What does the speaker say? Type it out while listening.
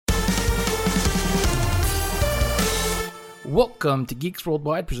Welcome to Geeks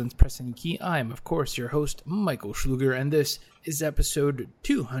Worldwide presents Press Any Key. I am, of course, your host, Michael Schluger, and this is episode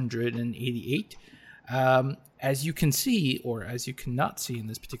 288. As you can see, or as you cannot see in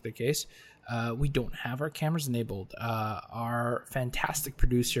this particular case, we don't have our cameras enabled. Our fantastic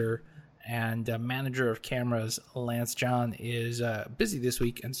producer and manager of cameras, Lance John, is busy this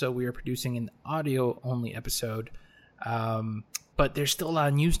week, and so we are producing an audio-only episode. But there's still a lot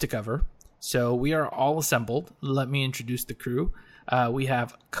of news to cover. So we are all assembled. Let me introduce the crew. We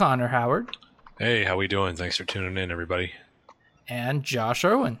have Connor Howard. Hey, how we doing? Thanks for tuning in, everybody. And Josh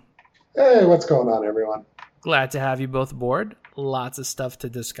Irwin. Hey, what's going on, everyone? Glad to have you both aboard. Lots of stuff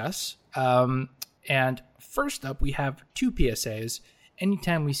to discuss. And first up, we have two PSAs.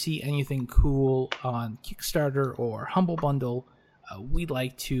 Anytime we see anything cool on Kickstarter or Humble Bundle, we'd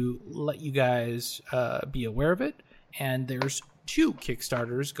like to let you guys be aware of it. And there's two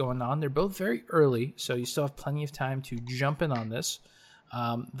Kickstarters going on. They're both very early, so you still have plenty of time to jump in on this.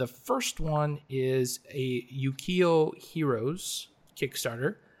 The first one is a Ukiyo Heroes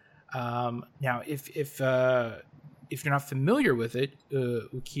Kickstarter. Now, if you're not familiar with it,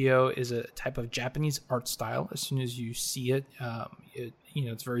 Ukiyo is a type of Japanese art style. As soon as you see it,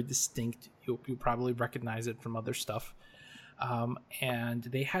 it's very distinct. You'll probably recognize it from other stuff. And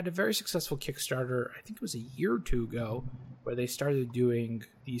they had a very successful Kickstarter, I think it was a year or two ago, where they started doing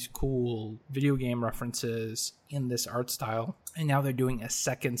these cool video game references in this art style. And now they're doing a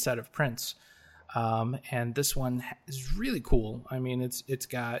second set of prints. And this one is really cool. I mean, it's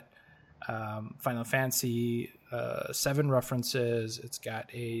got Final Fantasy 7 references. It's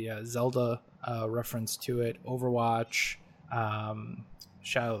got a Zelda reference to it, Overwatch,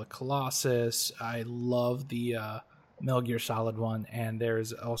 Shadow of the Colossus. I love the Metal Gear Solid one, and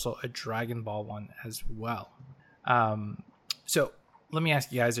there's also a Dragon Ball one as well. So let me ask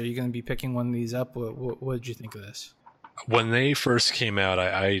you guys, are you going to be picking one of these up? What did you think of this? When they first came out,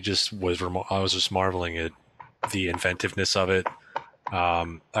 I was just marveling at the inventiveness of it.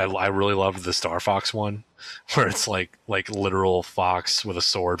 I really loved the Star Fox one, where it's like literal fox with a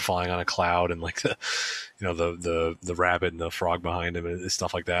sword flying on a cloud, and like the rabbit and the frog behind him and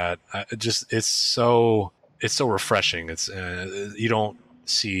stuff like that. It's so refreshing. It's you don't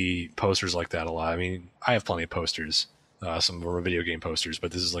see posters like that a lot. I mean, I have plenty of posters, some of them are video game posters,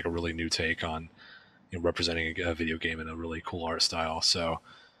 but this is like a really new take on representing a video game in a really cool art style. So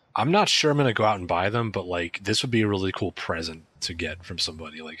I'm not sure I'm going to go out and buy them, but like this would be a really cool present to get from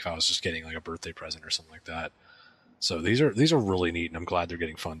somebody. Like if I was just getting like a birthday present or something like that. So these are really neat, and I'm glad they're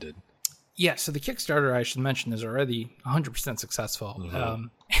getting funded. Yeah, so the Kickstarter, I should mention, is already 100% successful. Mm-hmm.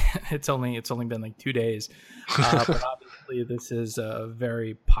 It's only been like 2 days, but obviously this is a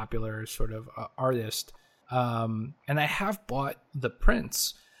very popular sort of artist. And I have bought the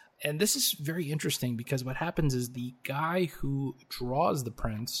prints, and this is very interesting because what happens is the guy who draws the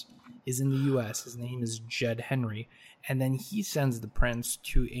prints is in the U.S. His name is Jed Henry, and then he sends the prints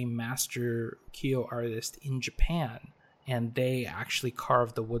to a master Ukiyo artist in Japan. And they actually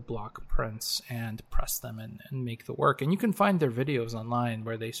carve the woodblock prints and press them and make the work. And you can find their videos online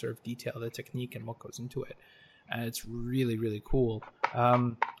where they sort of detail the technique and what goes into it. And it's really, really cool.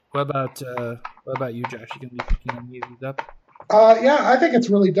 What about you, Josh? You gonna be picking any of these up? Yeah, I think it's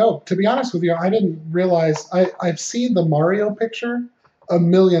really dope. To be honest with you, I didn't realize I've seen the Mario picture a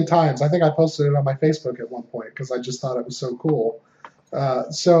million times. I think I posted it on my Facebook at one point because I just thought it was so cool.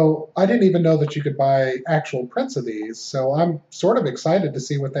 So I didn't even know that you could buy actual prints of these. So I'm sort of excited to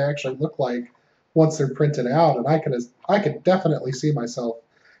see what they actually look like once they're printed out. And I could definitely see myself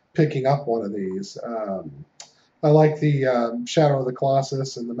picking up one of these. I like the Shadow of the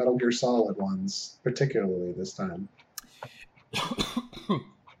Colossus and the Metal Gear Solid ones, particularly this time.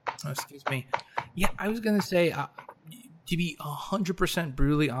 Excuse me. Yeah, I was going to say, to be 100%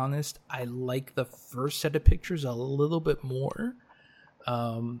 brutally honest, I like the first set of pictures a little bit more.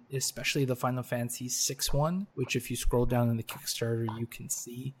 Especially the Final Fantasy VI one, which if you scroll down in the Kickstarter, you can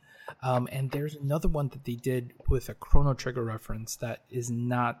see. And there's another one that they did with a Chrono Trigger reference that is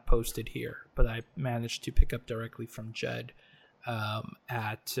not posted here, but I managed to pick up directly from Jed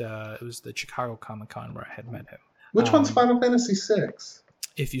it was the Chicago Comic-Con where I had met him. Which one's Final Fantasy VI?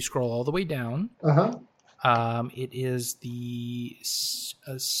 If you scroll all the way down, it is the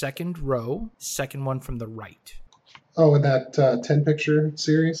second row, second one from the right. Oh, in that 10-picture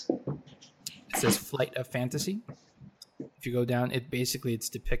series? It says Flight of Fantasy. If you go down, it's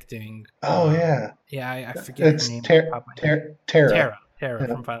depicting... Oh, yeah. Yeah, I forget it's her name. Terra. Terra Yeah.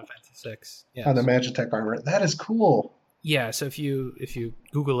 from Final Fantasy VI. Yes. On the Magitech armor. That is cool. Yeah, so if you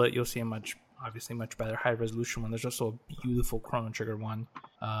Google it, you'll see a much obviously much better high resolution one. There's also a beautiful Chrono Trigger one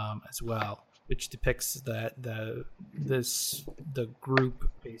as well, which depicts the group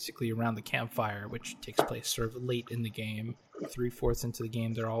basically around the campfire, which takes place sort of late in the game, 3/4 into the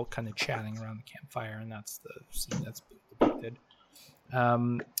game. They're all kind of chatting around the campfire, and that's the scene that's being depicted.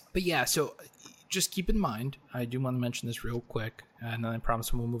 But yeah, so just keep in mind, I do want to mention this real quick, and then I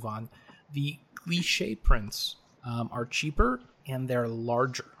promise we'll move on. The cliche prints are cheaper and they're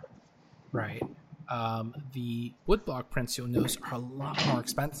larger, right? The woodblock prints, you'll notice, are a lot more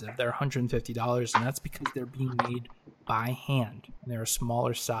expensive. They're $150, and that's because they're being made by hand, and they're a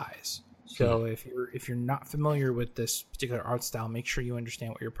smaller size. So if you're not familiar with this particular art style, make sure you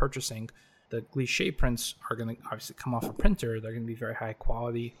understand what you're purchasing. The cliche prints are going to obviously come off a printer. They're going to be very high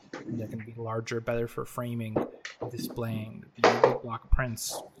quality. And they're going to be larger, better for framing, displaying. The woodblock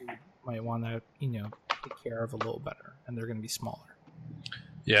prints you might want to, take care of a little better, and they're going to be smaller.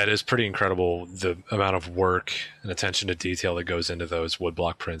 Yeah, it is pretty incredible the amount of work and attention to detail that goes into those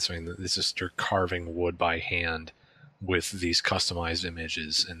woodblock prints. I mean, it's just you're carving wood by hand with these customized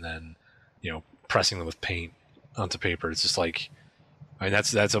images, and then pressing them with paint onto paper. It's just like, I mean,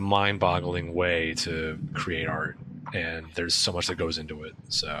 that's a mind-boggling way to create art, and there's so much that goes into it.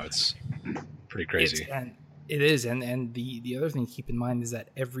 So it's pretty crazy. It is, and the other thing to keep in mind is that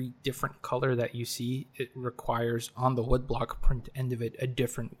every different color that you see, it requires on the woodblock print end of it a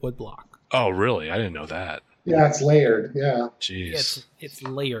different woodblock. Oh, really? I didn't know that. Yeah, it's layered. Yeah. Jeez. Yeah, it's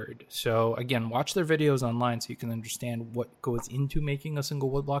layered. So again, watch their videos online so you can understand what goes into making a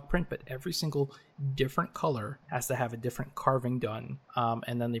single woodblock print. But every single different color has to have a different carving done,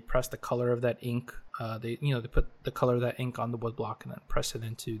 and then they press the color of that ink. They put the color of that ink on the woodblock and then press it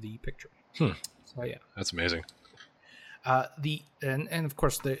into the picture. So yeah, that's amazing. And of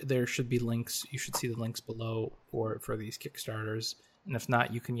course there should be links. You should see the links below for these Kickstarters. And if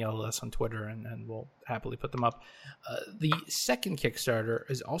not, you can yell at us on Twitter, and we'll happily put them up. The second Kickstarter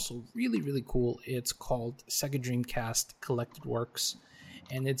is also really, really cool. It's called Sega Dreamcast Collected Works,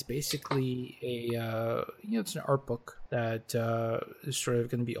 and it's basically it's an art book that is sort of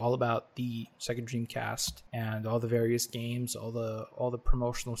going to be all about the Sega Dreamcast and all the various games, all the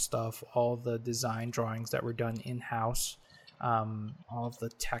promotional stuff, all the design drawings that were done in-house. All of the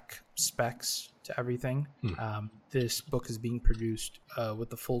tech specs to everything. This book is being produced with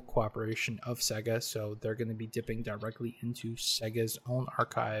the full cooperation of Sega, so they're going to be dipping directly into Sega's own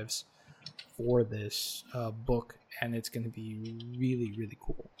archives for this book, and it's going to be really, really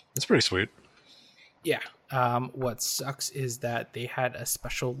cool. It's pretty sweet. Yeah. What sucks is that they had a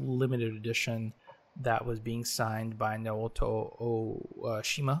special limited edition that was being signed by Naoto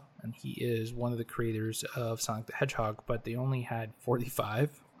Oshima, and he is one of the creators of Sonic the Hedgehog, but they only had 45.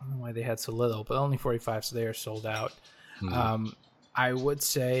 I don't know why they had so little, but only 45, so they are sold out. I would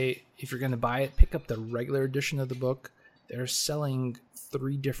say if you're going to buy it, pick up the regular edition of the book. They're selling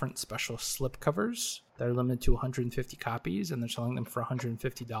 3 different special slipcovers that are limited to 150 copies, and they're selling them for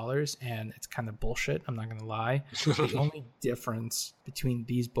 $150, and it's kind of bullshit, I'm not going to lie. The only difference between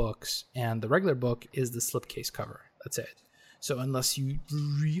these books and the regular book is the slipcase cover. That's it. So unless you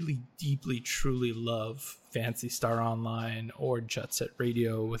really deeply, truly love Phantasy Star Online or Jet Set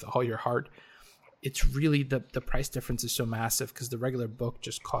Radio with all your heart, it's really the price difference is so massive because the regular book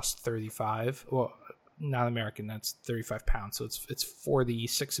just costs $35. Well, not American, that's £35. So it's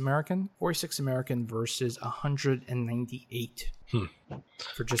 46 American versus 198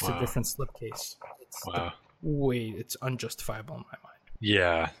 for just a different slipcase. It's unjustifiable in my mind.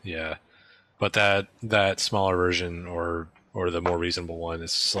 Yeah. But that smaller version or the more reasonable one,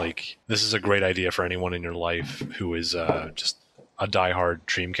 it's like, this is a great idea for anyone in your life who is just a diehard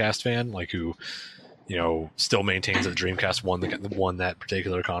Dreamcast fan, like who still maintains that the Dreamcast won that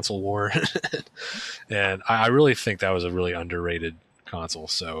particular console war. And I really think that was a really underrated console,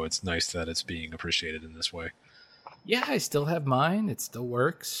 so it's nice that it's being appreciated in this way. Yeah, I still have mine. It still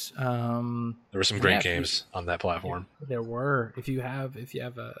works. There were some great games on that platform. There were. If you have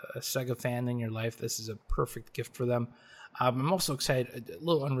a Sega fan in your life, this is a perfect gift for them. I'm also excited, a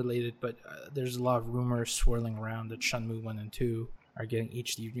little unrelated, but there's a lot of rumors swirling around that Shenmue 1 and 2 are getting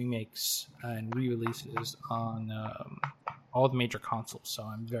HD remakes and re-releases on all the major consoles, so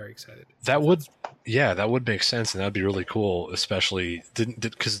I'm very excited. That would make sense, and that'd be really cool, especially didn't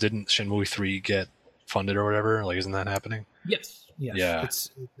Shenmue 3 get funded or whatever? Like, isn't that happening? Yes. Yeah.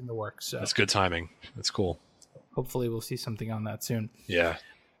 It's in the works. So that's good timing. That's cool. Hopefully we'll see something on that soon. Yeah.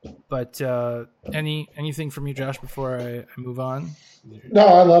 But anything from you, Josh, before I move on? No,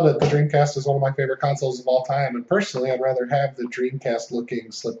 I love it. The Dreamcast is one of my favorite consoles of all time, and personally, I'd rather have the Dreamcast-looking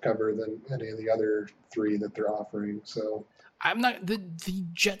slipcover than any of the other 3 that they're offering. So I'm not the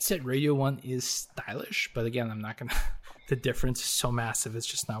Jet Set Radio one is stylish, but again, I'm not gonna. The difference is so massive; it's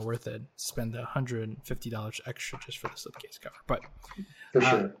just not worth it. Spend $150 extra just for the slipcase cover. But For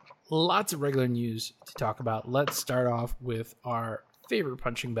sure. lots of regular news to talk about. Let's start off with our favorite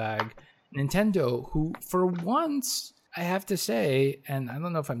punching bag, Nintendo, who for once, I have to say, and I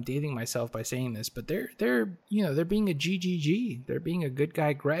don't know if I'm dating myself by saying this, but they're being a GGG. They're being a good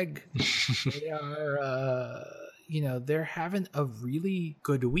guy, Greg. They are, they're having a really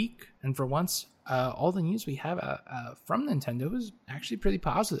good week, and for once, all the news we have from Nintendo is actually pretty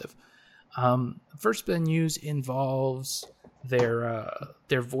positive. First bit of news involves their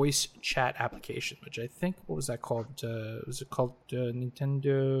voice chat application, which I think, what was that called? Was it called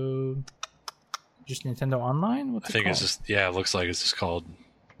Nintendo? Just Nintendo Online? What's it called? It's just, it looks like it's just called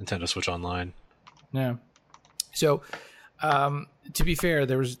Nintendo Switch Online. Yeah. So, to be fair,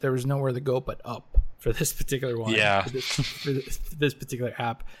 there was nowhere to go but up for this particular one. Yeah. For this particular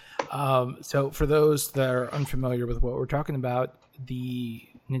app. So for those that are unfamiliar with what we're talking about, the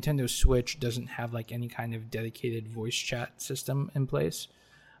Nintendo Switch doesn't have like any kind of dedicated voice chat system in place,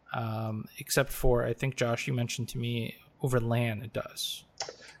 except for, I think, Josh, you mentioned to me over LAN it does.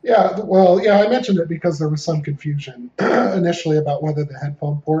 Yeah, well, I mentioned it because there was some confusion initially about whether the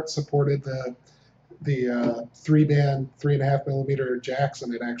headphone port supported the 3-band 3.5 millimeter jacks,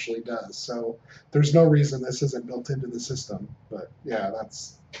 and it actually does. So there's no reason this isn't built into the system. But yeah,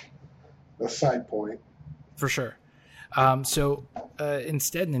 that's a side point. For sure. So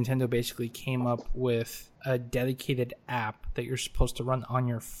instead, Nintendo basically came up with a dedicated app that you're supposed to run on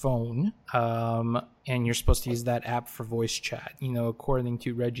your phone, and you're supposed to use that app for voice chat. According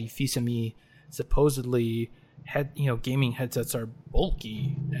to Reggie Fils-Aimé, supposedly gaming headsets are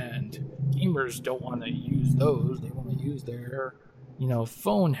bulky, and gamers don't want to use those. They want to use their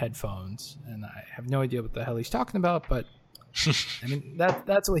phone headphones, and I have no idea what the hell he's talking about, but I mean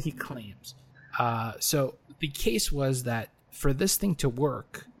that's what he claims. So the case was that for this thing to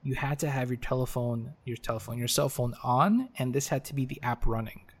work, you had to have your cell phone on, and this had to be the app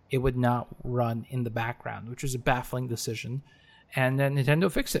running. It would not run in the background, which was a baffling decision. And then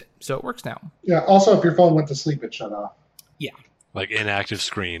Nintendo fixed it, so it works now. Yeah. Also, if your phone went to sleep, it shut off. Yeah. Like inactive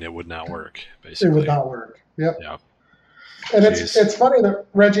screen, it would not work. Basically, it would not work. Yep. Yeah. And it's funny that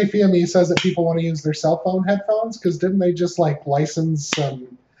Reggie Fils-Aimé says that people want to use their cell phone headphones, because didn't they just license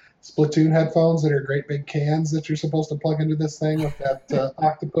some Splatoon headphones that are great big cans that you're supposed to plug into this thing with that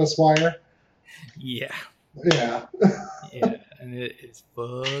octopus wire? Yeah. Yeah. Yeah, and it is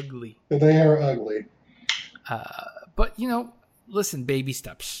ugly. They are ugly. But listen, baby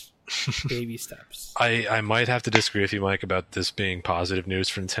steps. Baby steps. I might have to disagree with you, Mike, about this being positive news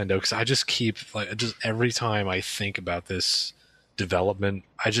for Nintendo, because I just keep every time I think about this development,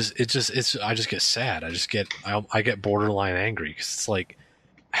 I just get sad. I get borderline angry, because it's like,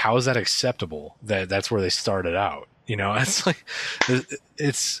 how is that acceptable? That's where they started out. It's like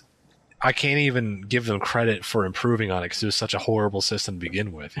I can't even give them credit for improving on it, because it was such a horrible system to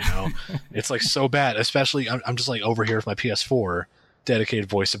begin with. It's like so bad. Especially, I'm just like over here with my PS4, dedicated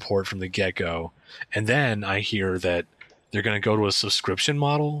voice support from the get-go, and then I hear that they're going to go to a subscription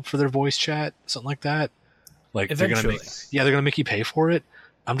model for their voice chat, something like that. Like eventually. they're going to make you pay for it.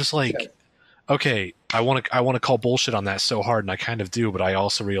 I'm just like, okay, I want to call bullshit on that so hard, and I kind of do, but I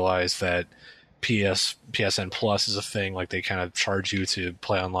also realize that PSN Plus is a thing. Like, they kind of charge you to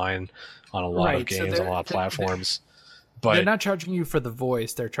play online on a lot of games, on a lot of platforms. But they're not charging you for the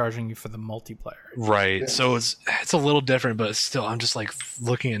voice; they're charging you for the multiplayer. Right. Yeah. So it's a little different, but still, I'm just like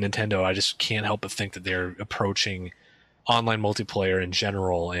looking at Nintendo. I just can't help but think that they're approaching online multiplayer in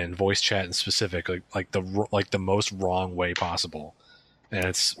general and voice chat in specific like the most wrong way possible, and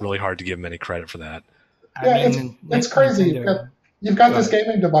it's really hard to give them any credit for that. It's crazy. You've got this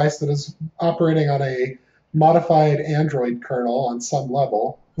gaming device that is operating on a modified Android kernel on some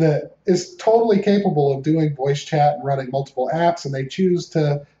level that is totally capable of doing voice chat and running multiple apps, and they choose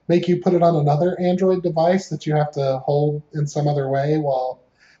to make you put it on another Android device that you have to hold in some other way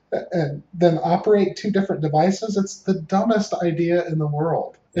and then operate two different devices. It's the dumbest idea in the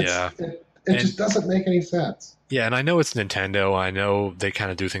world. It just doesn't make any sense. Yeah, and I know it's Nintendo. I know they kind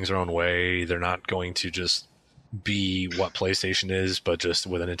of do things their own way. They're not going to just be what PlayStation is, but just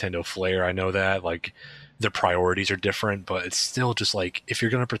with a Nintendo flair. I know that. Like, their priorities are different, but it's still just like, if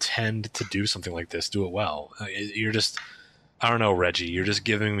you're going to pretend to do something like this, do it well. You're just, I don't know, Reggie, you're just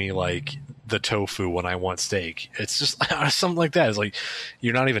giving me like the tofu when I want steak. It's just something like that. It's like,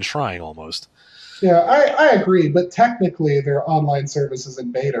 you're not even trying almost. Yeah, I agree, but technically their online service is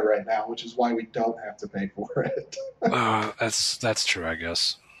in beta right now, which is why we don't have to pay for it. That's true, I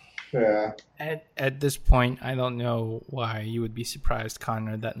guess. Yeah. At this point, I don't know why you would be surprised,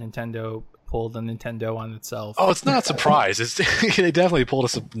 Connor, that Nintendo pulled a Nintendo on itself. Oh, it's not a surprise. It's they definitely pulled a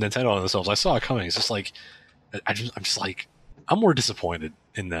Nintendo on themselves. I saw it coming. It's just like I'm just like I'm more disappointed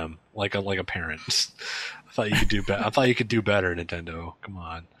in them, like a parent. I thought you could do better. I thought you could do better, Nintendo. Come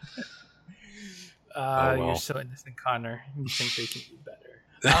on. Well. You're so innocent, Connor. You think they can do better?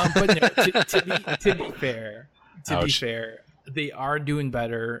 But no, to be fair, they are doing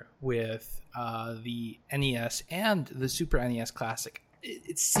better with the NES and the Super NES Classic.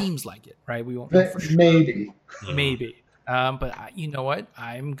 It seems like it, right? We won't know for sure. Maybe. But you know what?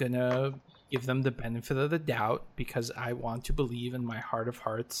 I'm gonna give them the benefit of the doubt because I want to believe in my heart of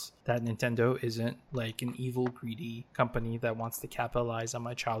hearts that Nintendo isn't like an evil, greedy company that wants to capitalize on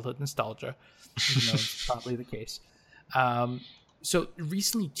my childhood nostalgia. Even though it's probably the case. So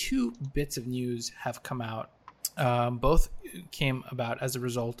recently, 2 bits of news have come out. Both came about as a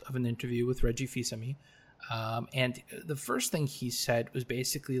result of an interview with Reggie Fils-Aimé. And the first thing he said was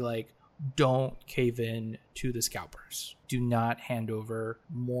basically like, don't cave in to the scalpers. Do not hand over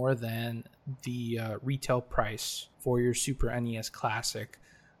more than the retail price for your Super NES Classic.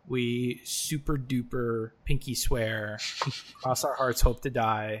 We super duper pinky swear, cross our hearts, hope to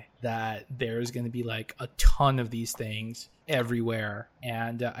die, that there's going to be like a ton of these things everywhere.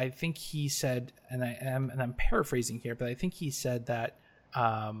 And I think he said, and I'm paraphrasing here, but I think he said that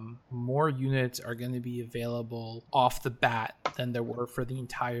more units are going to be available off the bat than there were for the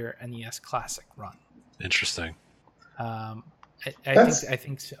entire NES Classic run. Interesting. I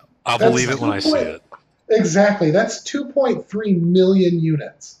think so. I'll believe it when I see it. Exactly. That's 2.3 million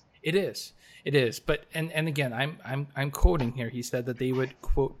units. It is. But and again, I'm quoting here. He said that they would,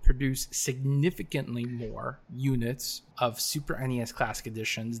 quote, produce significantly more units of Super NES Classic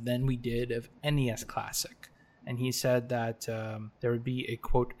editions than we did of NES Classic. And he said that there would be a,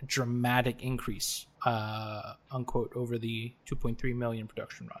 quote, dramatic increase, unquote, over the 2.3 million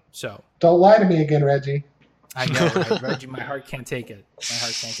production run. So don't lie to me again, Reggie. I know, right? Reggie, my heart can't take it.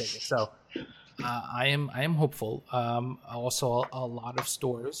 So I am hopeful. Also, a lot of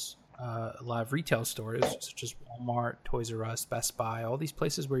stores, a lot of retail stores, such as Walmart, Toys R Us, Best Buy, all these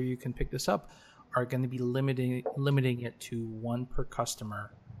places where you can pick this up, are going to be limiting it to 1 per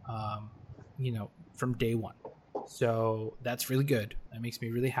customer, from day 1. So that's really good. That makes me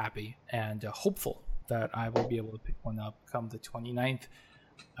really happy and hopeful that I will be able to pick one up come the 29th.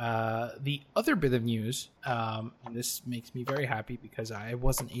 The other bit of news, and this makes me very happy because I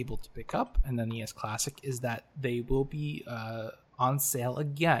wasn't able to pick up an NES Classic, is that they will be on sale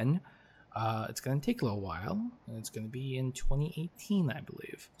again. It's going to take a little while, and it's going to be in 2018, I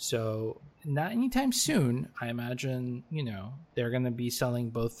believe. So not anytime soon. I imagine, they're going to be selling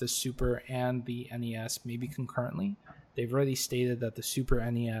both the Super and the NES maybe concurrently. They've already stated that the Super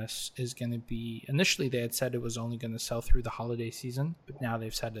NES is going to be... Initially, they had said it was only going to sell through the holiday season, but now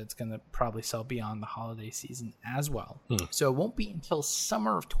they've said it's going to probably sell beyond the holiday season as well. So it won't be until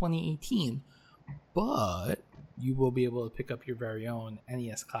summer of 2018, but you will be able to pick up your very own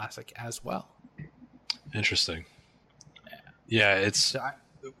NES Classic as well. Interesting. Yeah, it's...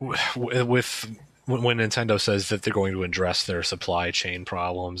 with when Nintendo says that they're going to address their supply chain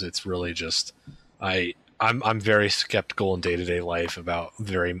problems, it's really just... I'm very skeptical in day-to-day life about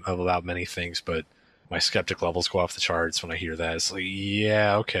many things, but my skeptic levels go off the charts when I hear that. It's like,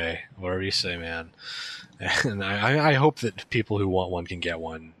 yeah, okay, whatever you say, man. And I hope that people who want one can get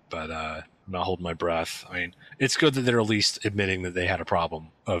one, but I'm not holding my breath. I mean, it's good that they're at least admitting that they had a problem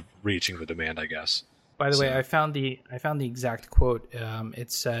of reaching the demand, I guess. By the way, I found the exact quote.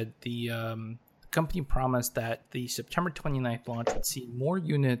 It said the company promised that the September 29th launch would see more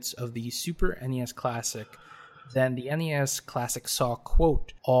units of the Super NES Classic than the NES Classic saw,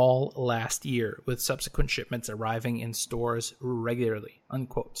 quote, all last year, with subsequent shipments arriving in stores regularly,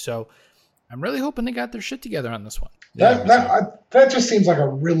 unquote. So I'm really hoping they got their shit together on this one. That just seems like a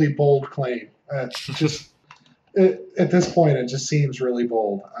really bold claim. At this point, it just seems really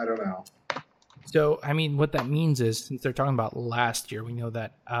bold. I don't know. So, I mean, what that means is, since they're talking about last year, we know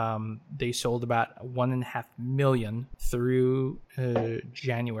that they sold about 1.5 million through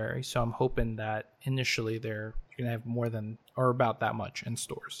January. So I'm hoping that initially they're going to have more than, or about that much in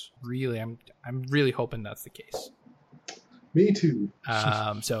stores. Really, I'm really hoping that's the case. Me too.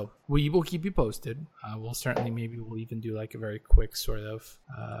 So we will keep you posted. We'll even do like a very quick sort of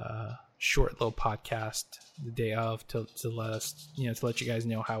short little podcast the day of to let us, to let you guys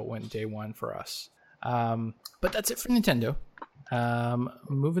know how it went day 1 for us. But that's it for Nintendo.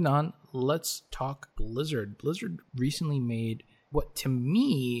 Moving on, let's talk Blizzard. Blizzard recently made what to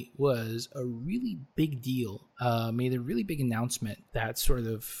me was a really big deal, made a really big announcement that sort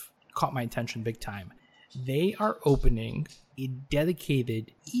of caught my attention big time. They are opening a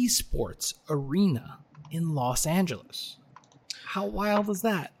dedicated esports arena in Los Angeles. How wild is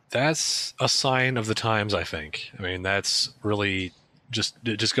that? That's a sign of the times, I think. I mean, that's really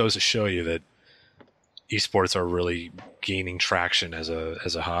it just goes to show you that esports are really gaining traction as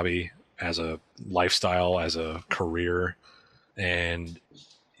a hobby, as a lifestyle, as a career. And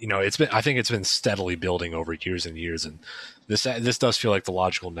I think it's been steadily building over years and years, and this does feel like the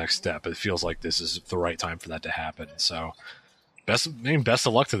logical next step. It feels like this is the right time for that to happen. So best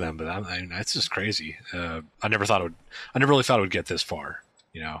of luck to them. But I mean, that's just crazy. I never really thought it would get this far.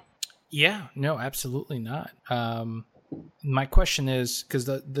 Yeah, no, absolutely not. My question is, because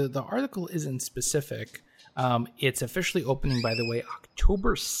the article isn't specific. It's officially opening, by the way,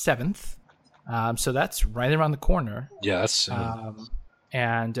 October 7th. So that's right around the corner. Yeah, that's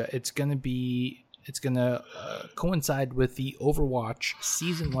and it's going to coincide with the Overwatch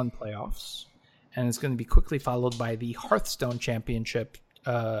Season 1 playoffs, and it's going to be quickly followed by the Hearthstone Championship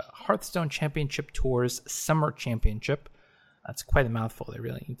Tour's Summer Championship. That's quite a mouthful. They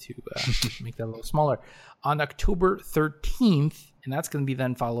really need to make that a little smaller. On October 13th, and that's going to be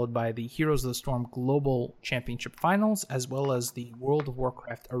then followed by the Heroes of the Storm Global Championship Finals, as well as the World of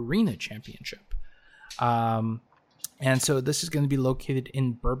Warcraft Arena Championship. And so this is going to be located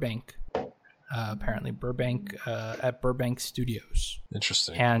in Burbank, apparently Burbank, at Burbank Studios.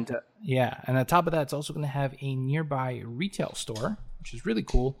 interesting. And and on top of that, it's also going to have a nearby retail store, which is really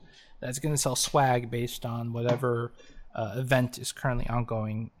cool. That's going to sell swag based on whatever event is currently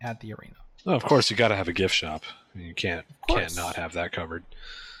ongoing at the arena. Well, of course, you got to have a gift shop. I mean, you can't not have that covered.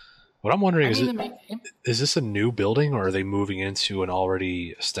 What I'm wondering is this a new building, or are they moving into an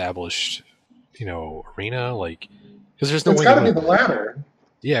already established, arena? Like, because there's no way. It's got to be the latter.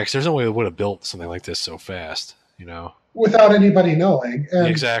 Yeah, because there's no way they would have built something like this so fast. Without anybody knowing. And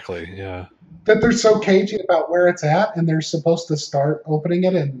Exactly. Yeah. that they're so cagey about where it's at, and they're supposed to start opening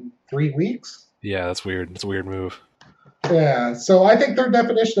it in 3 weeks. Yeah, that's weird. It's a weird move. Yeah, so I think their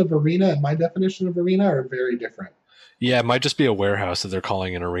definition of arena and my definition of arena are very different. Yeah, it might just be a warehouse that they're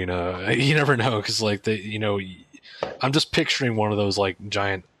calling an arena. You never know, because I'm just picturing one of those like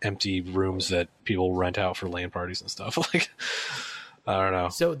giant empty rooms that people rent out for LAN parties and stuff. Like, I don't know.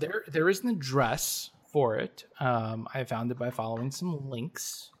 So there is an address for it. I found it by following some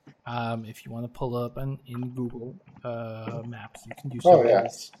links. If you want to pull up in Google Maps, you can do so. Oh, yeah.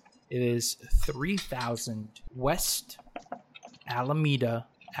 It is 3000 West Alameda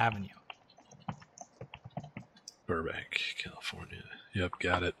Avenue. Burbank, California. Yep,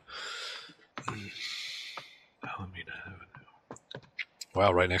 got it. Alameda Avenue.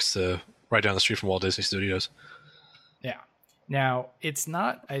 Wow, right down the street from Walt Disney Studios. Yeah. Now, it's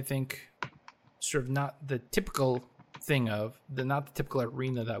not, I think, sort of not the typical not the typical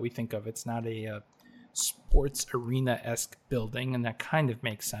arena that we think of. It's not a sports arena-esque building, and that kind of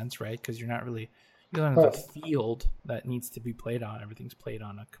makes sense, right? Because you don't have a field that needs to be played on. Everything's played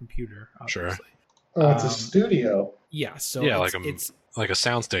on a computer, obviously. Sure. Oh, it's a studio. Yeah, so Yeah, it's like a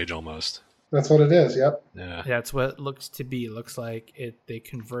soundstage almost. That's what it is, yep. Yeah. that's what it looks to be. It looks like they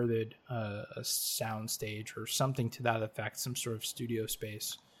converted a sound stage or something to that effect, some sort of studio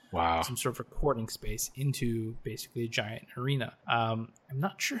space. Wow. Some sort of recording space into basically a giant arena. I'm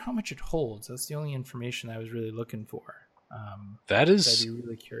not sure how much it holds. That's the only information I was really looking for. I'd be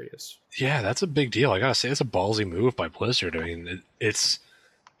really curious. Yeah, that's a big deal. I gotta say, it's a ballsy move by Blizzard. I mean, it's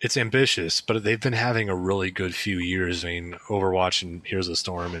ambitious, but they've been having a really good few years. I mean, Overwatch and Heroes of the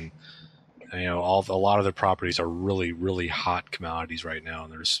Storm, and a lot of their properties are really, really hot commodities right now,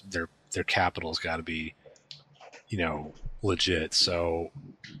 and their capital's got to be, legit. So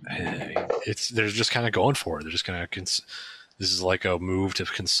they're just kind of going for it. They're just kind of this is like a move to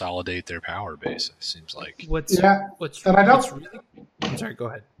consolidate their power base. It seems like. I'm sorry. Go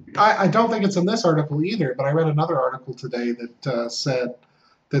ahead. I don't think it's in this article either, but I read another article today that said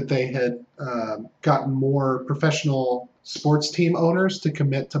that they had gotten more professional sports team owners to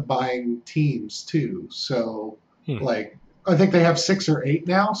commit to buying teams too. So, I think they have 6 or 8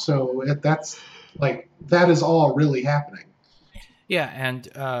 now. So that is all really happening. Yeah, and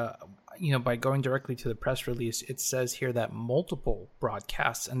by going directly to the press release, it says here that multiple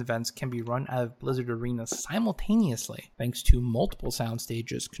broadcasts and events can be run out of Blizzard Arena simultaneously, thanks to multiple sound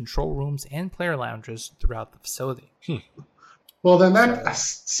stages, control rooms, and player lounges throughout the facility. Well, then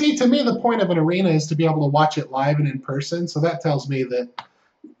to me, the point of an arena is to be able to watch it live and in person. So that tells me that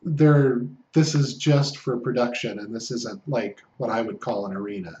this is just for production, and this isn't like what I would call an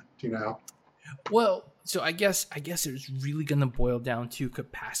arena. Do you know? Well, So I guess it's really going to boil down to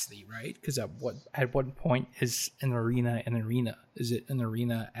capacity, right? Because at what point is an arena an arena? Is it an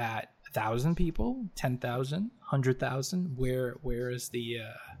arena at 1,000 people, 10,000, 100,000? Where is the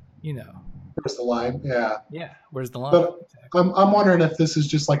Where's the line? Yeah. Yeah, where's the line? But I'm wondering if this is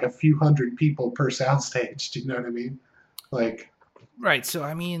just like a few hundred people per soundstage. Do you know what I mean? Like, right. So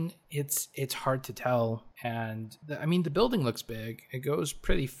I mean, it's hard to tell, and the building looks big. It goes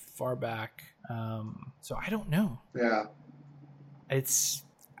pretty far back. So I don't know. Yeah.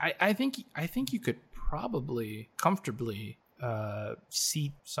 I think you could probably comfortably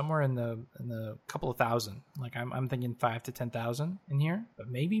seat somewhere in the couple of thousand. Like I'm thinking 5 to 10,000 in here, but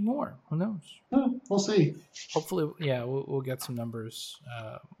maybe more. Who knows? We'll see. Hopefully, yeah, we'll get some numbers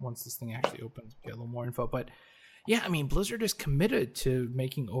once this thing actually opens. Get a little more info, but yeah, I mean, Blizzard is committed to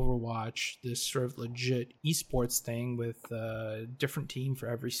making Overwatch this sort of legit esports thing with a different team for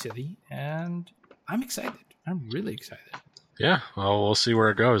every city, and I'm excited. I'm really excited. Yeah, well, we'll see where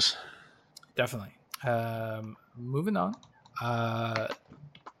it goes. Definitely. Moving on.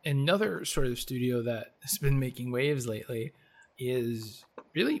 Another sort of studio that has been making waves lately is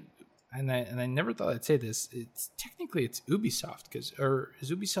really, and I never thought I'd say this. It's Ubisoft, or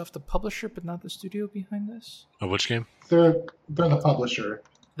is Ubisoft the publisher but not the studio behind this? Oh, which game? They're the publisher.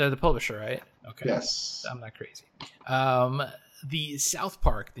 They're the publisher, right? Okay. Yes. I'm not crazy. The South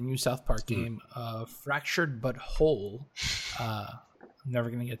Park, the new South Park game, Fractured But Whole. I'm never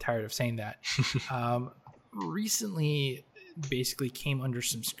going to get tired of saying that. Recently, basically came under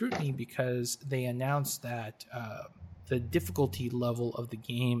some scrutiny because they announced that the difficulty level of the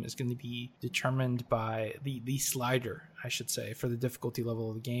game is going to be determined by the slider, I should say, for the difficulty level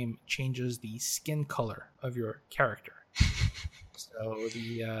of the game changes the skin color of your character. So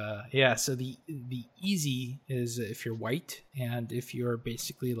the easy is if you're white, and if you're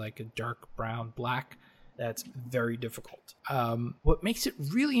basically like a dark brown black, that's very difficult. What makes it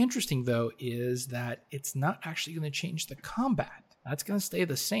really interesting, though, is that it's not actually going to change the combat. That's going to stay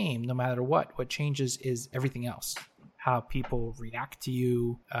the same no matter what. What changes is everything else. How people react to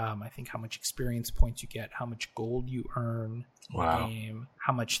you. I think how much experience points you get, how much gold you earn in the game,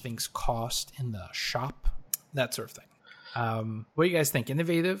 how much things cost in the shop, that sort of thing. What do you guys think?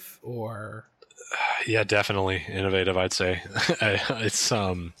 Innovative or? Yeah, definitely innovative, I'd say.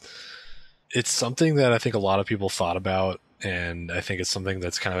 It's something that I think a lot of people thought about, and I think it's something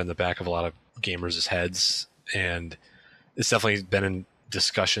that's kind of in the back of a lot of gamers' heads, and it's definitely been in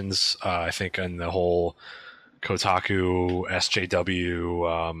discussions, I think, on the whole Kotaku,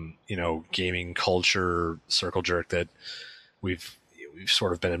 SJW, gaming culture circle jerk that we've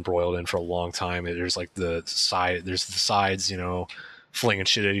sort of been embroiled in for a long time. There's like there's the sides, flinging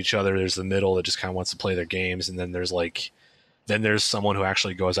shit at each other. There's the middle that just kind of wants to play their games, and then there's someone who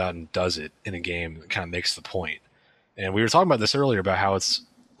actually goes out and does it in a game that kind of makes the point. And we were talking about this earlier about how it's a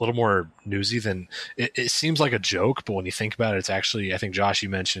little more newsy than it seems like a joke, but when you think about it, it's actually, I think Josh, you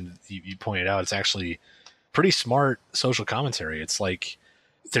pointed out, it's actually pretty smart social commentary. It's like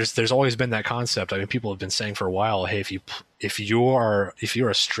there's always been that concept. I mean, people have been saying for a while, hey, if you're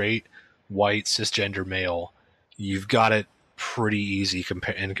a straight white cisgender male, you've got it pretty easy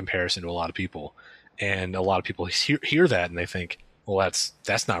in comparison to a lot of people. And a lot of people hear that and they think, well,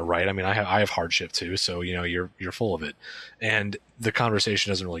 that's not right. I mean, I have hardship too, so you're full of it. And the conversation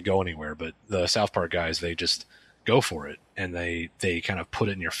doesn't really go anywhere. But the South Park guys, they just go for it, and they kind of put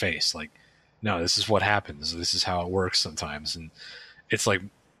it in your face, like, no, this is what happens. This is how it works sometimes. And it's like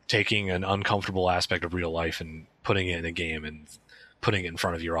taking an uncomfortable aspect of real life and putting it in a game and putting it in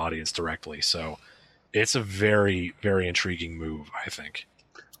front of your audience directly. So it's a very, very intriguing move, I think.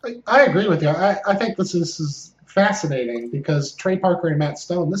 I agree with you. I think this is fascinating because Trey Parker and Matt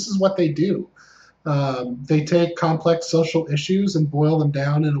Stone, this is what they do. They take complex social issues and boil them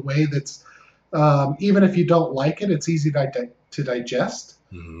down in a way that's, even if you don't like it, it's easy to digest.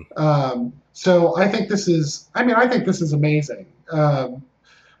 Mm-hmm. So I think this is amazing.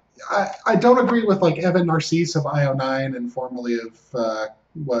 I don't agree with like Evan Narcisse of IO9 and formerly of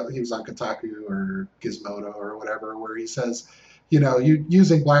what he was on Kotaku or Gizmodo or whatever, where he says,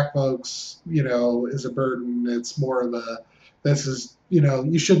 using black folks, is a burden. It's more of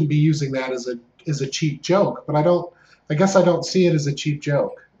you shouldn't be using that as a cheap joke. But I guess I don't see it as a cheap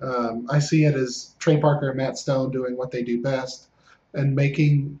joke. I see it as Trey Parker and Matt Stone doing what they do best and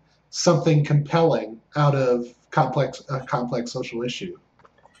making something compelling out of a complex social issue.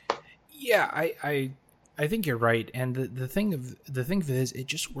 Yeah, I think you're right. And the thing of it is, it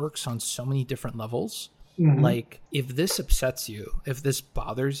just works on so many different levels. Mhm. Like, if this upsets you, if this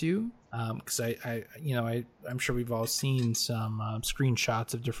bothers you, because I'm sure we've all seen some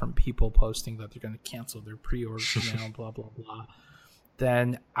screenshots of different people posting that they're going to cancel their pre-order now, blah blah blah.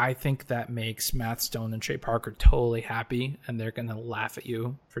 Then I think that makes Matt Stone and Trey Parker totally happy, and they're going to laugh at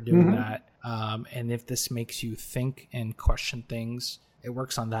you for doing Mhm. that. And if this makes you think and question things, it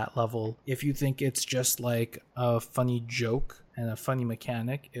works on that level. If you think it's just like a funny joke and a funny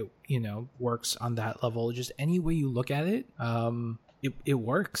mechanic, it works on that level. Just any way you look at it, it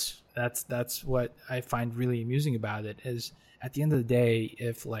works. That's what I find really amusing about it. Is at the end of the day,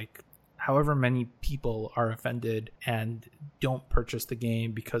 if like however many people are offended and don't purchase the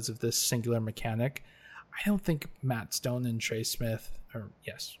game because of this singular mechanic, I don't think Matt Stone and Trey Smith, or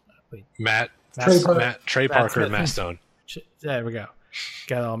yes, wait, Trey Parker Smith. and Matt Stone. There we go.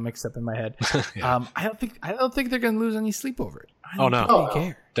 Got it all mixed up in my head. Yeah. I don't think they're going to lose any sleep over it. I Oh, don't no. think they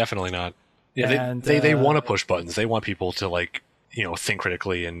care. Definitely not. Yeah, And, they want to push buttons. They want people to like think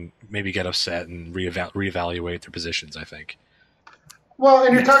critically and maybe get upset and reevaluate their positions. I think. Well,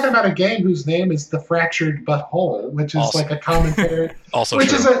 and you're talking about a game whose name is The Fractured Butthole, which is Also- like a commentary. Also which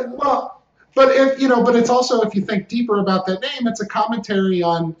true. is but it's also, if you think deeper about that name, it's a commentary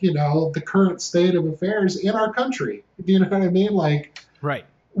on the current state of affairs in our country. Do you know what I mean? Like, Right.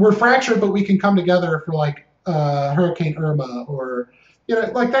 we're fractured, but we can come together for like Hurricane Irma or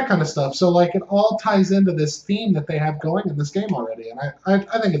like that kind of stuff. So like it all ties into this theme that they have going in this game already, and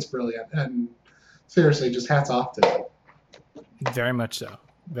I think it's brilliant. And seriously, just hats off to it. Very much so.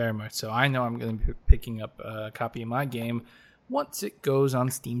 Very much so. I know I'm going to be picking up a copy of my game once it goes on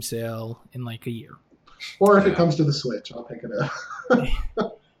Steam sale in like a year. Or if it comes to the Switch, I'll pick it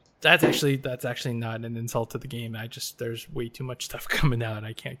up. That's actually not an insult to the game. There's way too much stuff coming out.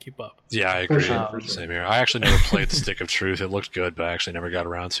 I can't keep up. Yeah, I For agree. sure, for sure. Same here. I actually never played the Stick of Truth. It looked good, but I actually never got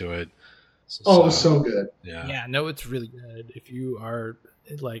around to it. Oh, it was so good. Yeah. Yeah, no, it's really good. If you are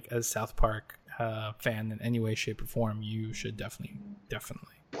like a South Park fan in any way, shape, or form, you should definitely.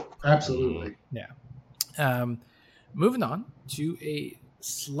 Absolutely. Moving on to a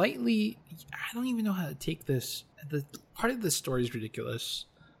slightly, I don't even know how to take this. The part of this story is ridiculous.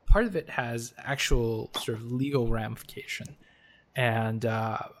 Part of it has actual sort of legal ramification, and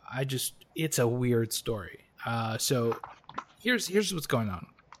it's a weird story. So here's what's going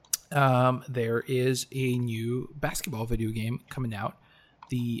on. There is a new basketball video game coming out.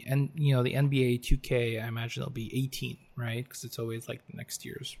 The NBA 2K, I imagine it'll be 18, right? Because it's always like the next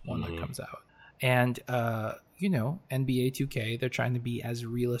year's one that comes out. And NBA 2K, they're trying to be as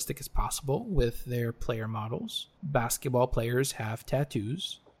realistic as possible with their player models. Basketball players have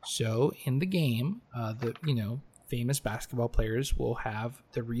tattoos, so in the game, famous basketball players will have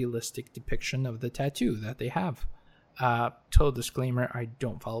the realistic depiction of the tattoo that they have. Total disclaimer: I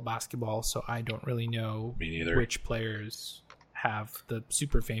don't follow basketball, so I don't really know Me neither. which players have the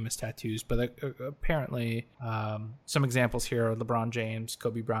super famous tattoos. But apparently, some examples here are LeBron James,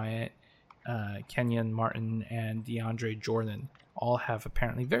 Kobe Bryant, Kenyon Martin, and DeAndre Jordan all have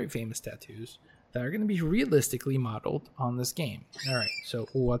apparently very famous tattoos that are going to be realistically modeled on this game. All right, so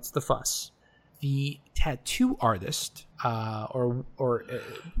what's the fuss? The tattoo artist, or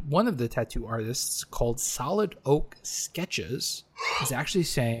one of the tattoo artists called Solid Oak Sketches, is actually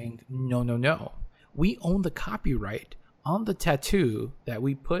saying, no. We own the copyright on the tattoo that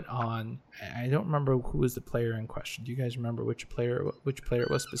we put on. I don't remember who was the player in question. Do you guys remember which player it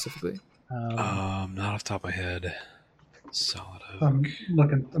was specifically? Not off the top of my head. Solid Oak.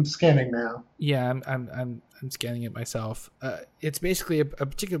 I'm scanning now. Yeah, I'm scanning it myself. It's basically a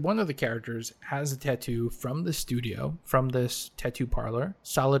particular one of the characters has a tattoo from the studio, from this tattoo parlor,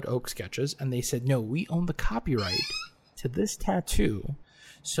 Solid Oak Sketches, and they said, no, we own the copyright to this tattoo,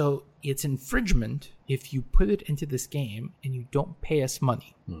 so it's infringement if you put it into this game and you don't pay us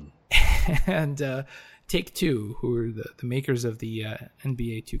money. And Take-Two, who are the makers of the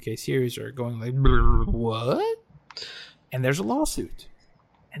NBA 2K series, are going like, what? And there's a lawsuit,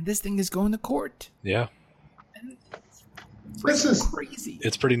 and this thing is going to court. Yeah, This is crazy.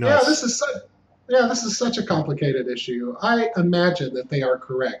 it's pretty nuts. this is such a complicated issue. I imagine that they are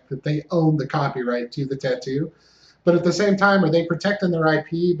correct, that they own the copyright to the tattoo, but at the same time, are they protecting their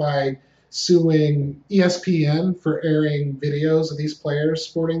IP by suing ESPN for airing videos of these players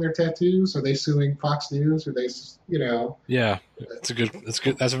sporting their tattoos? Are they suing Fox News? Are they, Yeah, that's good.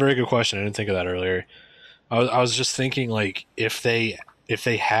 That's a very good question. I didn't think of that earlier. I was just thinking, like, if they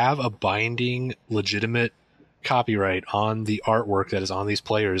have a binding, legitimate copyright on the artwork that is on these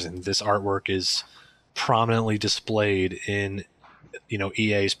players, and this artwork is prominently displayed in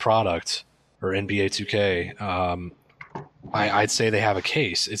EA's product or NBA 2K, I'd say they have a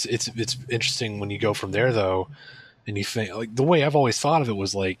case. It's interesting when you go from there though, and you think like the way I've always thought of it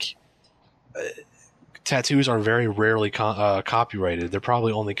was like tattoos are very rarely copyrighted. They're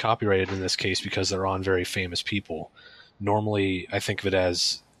probably only copyrighted in this case because they're on very famous people. Normally, I think of it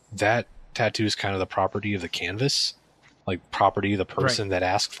as that tattoo is kind of the property of the canvas, like property of the person that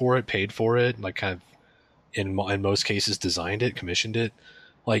asked for it, paid for it, like kind of in most cases designed it, commissioned it.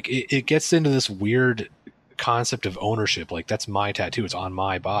 Like it gets into this weird concept of ownership. Like that's my tattoo, it's on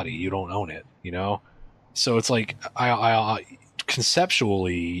my body, you don't own it, you know? So it's like I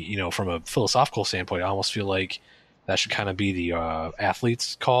conceptually, you know, from a philosophical standpoint, I almost feel like that should kind of be the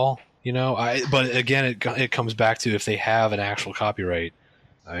athlete's call, you know. But again, it comes back to if they have an actual copyright.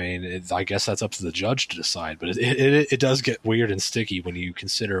 I mean, I guess that's up to the judge to decide. But it does get weird and sticky when you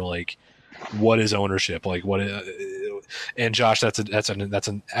consider like what is ownership, like what. And Josh, that's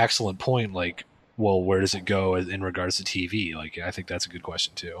an excellent point. Like, well, where does it go in regards to TV? Like, I think that's a good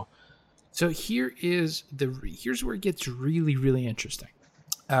question too. So here's where it gets really, really interesting.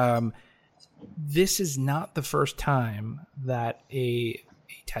 This is not the first time that a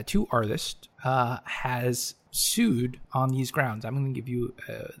tattoo artist has sued on these grounds. I'm going to give you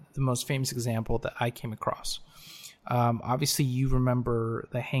the most famous example that I came across. Obviously, you remember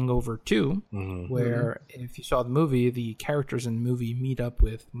The Hangover 2, where if you saw the movie, the characters in the movie meet up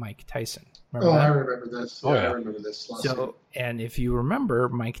with Mike Tyson. Remember that? I remember this. I remember this. So, and if you remember,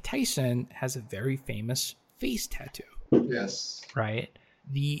 Mike Tyson has a very famous face tattoo. Yes. Right?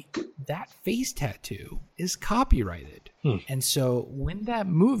 That face tattoo is copyrighted. And so when that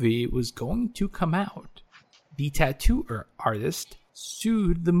movie was going to come out, the tattoo artist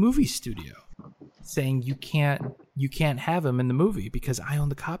sued the movie studio, saying you can't have him in the movie because I own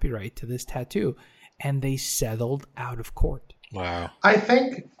the copyright to this tattoo, and they settled out of court. Wow. I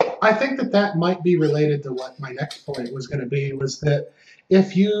think that might be related to what my next point was going to be, was that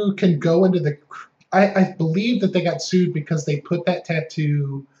if you can go into I believe that they got sued because they put that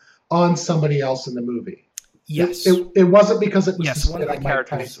tattoo on somebody else in the movie. Yes. It wasn't because it was one of the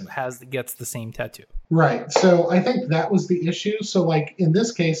characters gets the same tattoo. Right. So I think that was the issue. So like in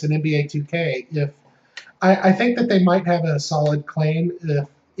this case in NBA 2K, if I think that they might have a solid claim if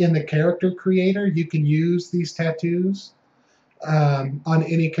in the character creator you can use these tattoos on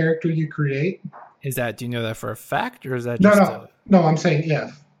any character you create. Do you know that for a fact, or is that just No, I'm saying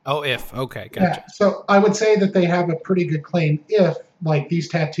if. Oh, if. Okay, gotcha. Yeah, so I would say that they have a pretty good claim if, like, these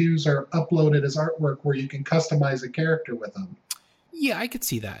tattoos are uploaded as artwork where you can customize a character with them. Yeah, I could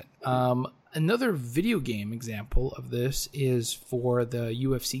see that. Another video game example of this is for the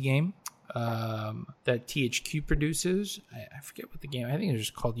UFC game that THQ produces. I forget what the game. I think it's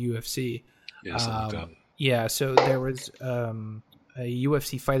just called UFC. Yeah, yeah. So there was a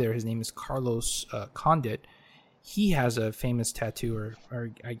UFC fighter. His name is Carlos Condit. He has a famous tattoo, or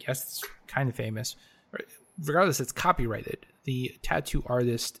I guess it's kind of famous. Regardless, it's copyrighted. The tattoo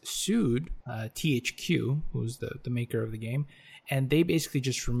artist sued THQ, who's the maker of the game, and they basically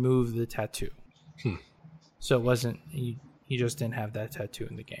just removed the tattoo. So it wasn't, he just didn't have that tattoo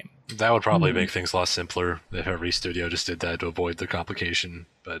in the game. That would probably make things a lot simpler if every studio just did that to avoid the complication,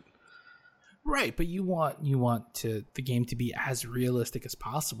 but... Right, but you want the game to be as realistic as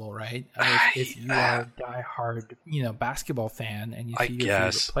possible, right? If you are a diehard, basketball fan and you see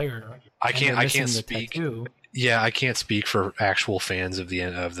your favorite player, I can't speak. Yeah, I can't speak for actual fans of the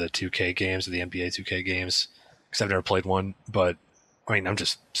 2K games, of the NBA 2K games, because I've never played one. But I mean, I'm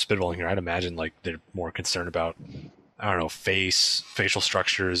just spitballing here. I'd imagine like they're more concerned about, I don't know, facial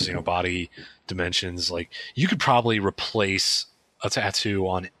structures, body dimensions. Like you could probably replace a tattoo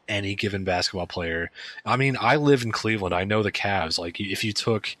on any given basketball player. I mean, I live in Cleveland. I know the Cavs. Like, if you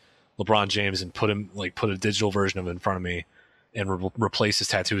took LeBron James and put a digital version of him in front of me and replace his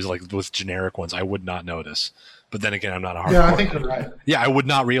tattoos like with generic ones, I would not notice. But then again, I'm not a hardcore. Yeah, I think you're right. Yeah, I would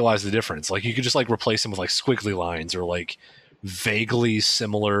not realize the difference. Like, you could just like replace him with like squiggly lines or like vaguely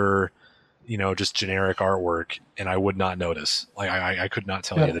similar, just generic artwork, and I would not notice. Like, I could not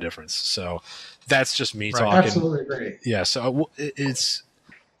tell you the difference. So. That's just me talking. Absolutely agree. Yeah, so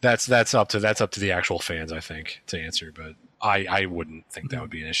that's up to the actual fans, I think, to answer. But I wouldn't think that would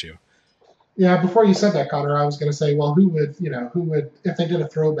be an issue. Yeah, before you said that, Connor, I was going to say, well, who would if they did a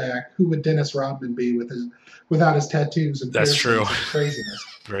throwback, who would Dennis Rodman be without his tattoos and that's true. And craziness?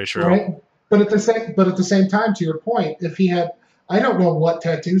 Very true. Right? But at the same time, to your point, if he had, I don't know what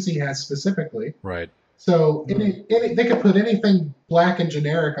tattoos he has specifically. Right. So they could put anything black and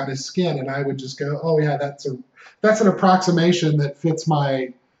generic on his skin, and I would just go, "Oh yeah, that's an approximation that fits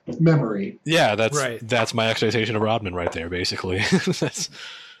my memory." Yeah, that's my expectation of Rodman right there. Basically, that's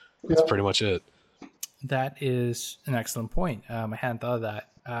pretty much it. That is an excellent point. I hadn't thought of that.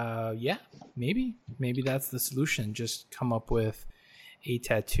 Yeah, maybe that's the solution. Just come up with a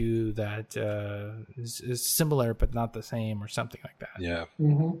tattoo that is similar but not the same, or something like that. Yeah,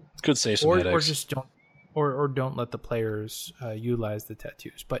 Mm-hmm. could save some headaches. Or just don't, or don't let the players utilize the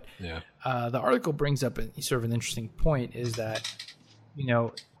tattoos. But Yeah. the article brings up sort of an interesting point: is that, you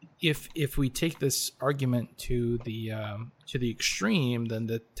know, if we take this argument to the extreme, then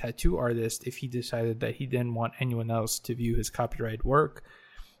the tattoo artist, if he decided that he didn't want anyone else to view his copyrighted work,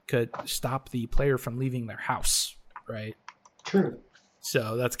 could stop the player from leaving their house, right? True.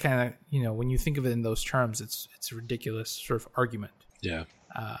 So that's kind of, you know, when you think of it in those terms, it's a ridiculous sort of argument. Yeah.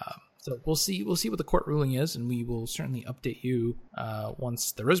 So we'll see what the court ruling is, and we will certainly update you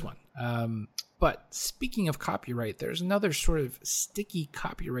once there is one. But speaking of copyright, there's another sort of sticky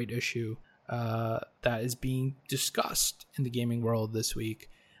copyright issue that is being discussed in the gaming world this week,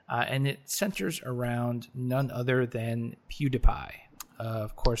 and it centers around none other than PewDiePie,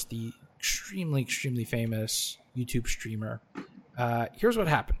 of course, the extremely famous YouTube streamer. Here's what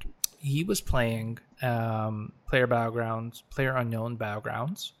happened. He was playing PlayerUnknown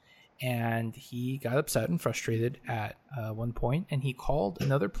Battlegrounds, and he got upset and frustrated at one point, and he called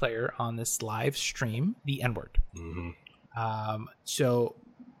another player on this live stream the N-word. Mm-hmm. So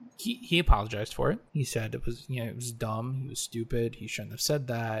he apologized for it. He said it was dumb, he was stupid, he shouldn't have said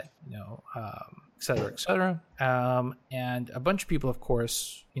that, et cetera. And a bunch of people, of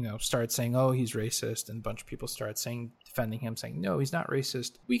course, started saying, oh, he's racist, and a bunch of people started defending him, saying, no, he's not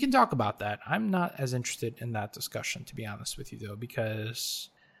racist. We can talk about that. I'm not as interested in that discussion, to be honest with you, though, because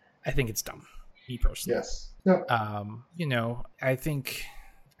I think it's dumb, me personally. Yes. No. I think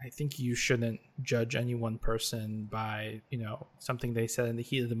you shouldn't judge any one person by, something they said in the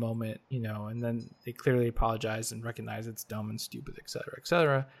heat of the moment, and then they clearly apologize and recognize it's dumb and stupid, et cetera, et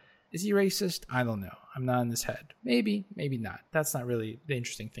cetera. Is he racist? I don't know. I'm not in his head. Maybe, maybe not. That's not really the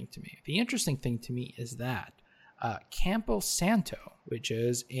interesting thing to me. The interesting thing to me is that Campo Santo, which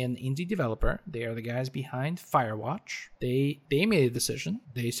is an indie developer, they are the guys behind Firewatch. They made a decision.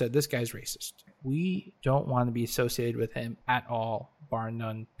 They said, this guy's racist. We don't want to be associated with him at all, bar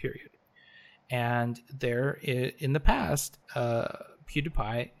none, period. And there, in the past,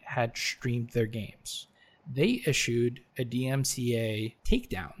 PewDiePie had streamed their games. They issued a DMCA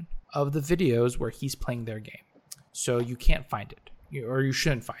takedown of the videos where he's playing their game. So you can't find it, or you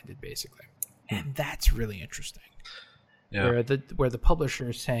shouldn't find it, basically. And that's really interesting. Yeah. Where the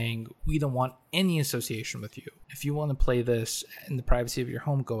publisher is saying, we don't want any association with you. If you want to play this in the privacy of your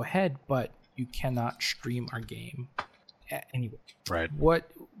home, go ahead, but you cannot stream our game anyway. Right.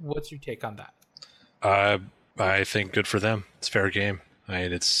 What's your take on that? I think good for them. It's fair game.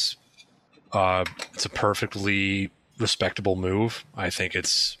 It's a perfectly respectable move. I think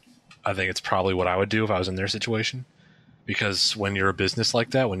it's probably what I would do if I was in their situation, because when you're a business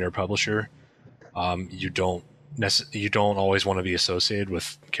like that, when you're a publisher, you don't always want to be associated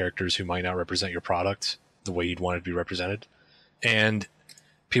with characters who might not represent your product the way you'd want it to be represented. And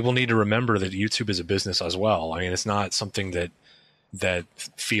people need to remember that YouTube is a business as well. I mean, it's not something that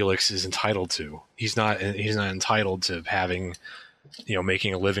Felix is entitled to. He's not entitled to having,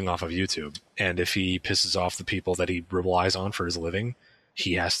 making a living off of YouTube. And if he pisses off the people that he relies on for his living,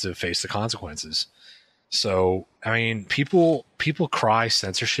 he has to face the consequences. So, I mean, people cry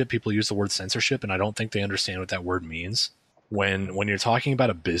censorship. People use the word censorship, and I don't think they understand what that word means. When you're talking about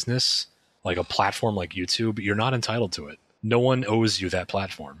a business, like a platform like YouTube, you're not entitled to it. No one owes you that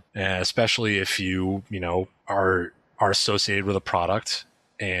platform, and especially if you are associated with a product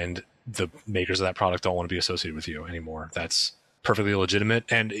and the makers of that product don't want to be associated with you anymore. That's perfectly legitimate.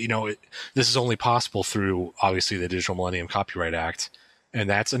 And, this is only possible through, obviously, the Digital Millennium Copyright Act. And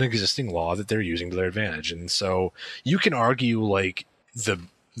that's an existing law that they're using to their advantage. And so you can argue like the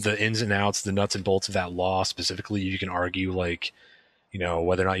ins and outs, the nuts and bolts of that law specifically. You can argue like,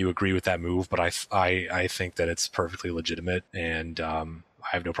 whether or not you agree with that move. But I think that it's perfectly legitimate, and I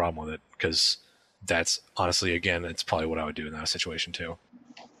have no problem with it, because that's honestly, again, it's probably what I would do in that situation too.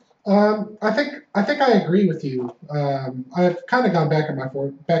 I think I agree with you. I've kind of gone back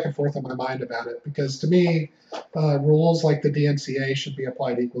and forth in my mind about it, because to me, rules like the DMCA should be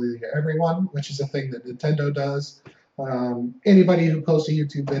applied equally to everyone, which is a thing that Nintendo does. Anybody who posts a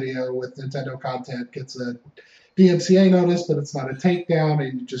YouTube video with Nintendo content gets a DMCA notice, but it's not a takedown,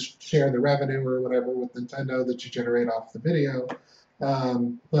 and you just share the revenue or whatever with Nintendo that you generate off the video.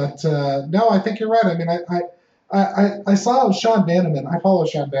 No, I think you're right. I mean, I saw Sean Bannerman. I follow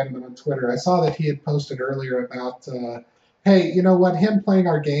Sean Bannerman on Twitter. I saw that he had posted earlier about, hey, you know what? Him playing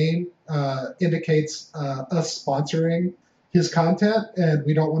our game indicates us sponsoring his content, and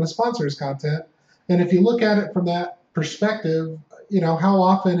we don't want to sponsor his content. And if you look at it from that perspective, how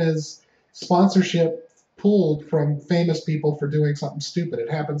often is sponsorship pulled from famous people for doing something stupid? It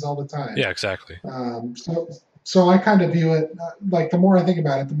happens all the time. Yeah, exactly. So I kind of view it like, the more I think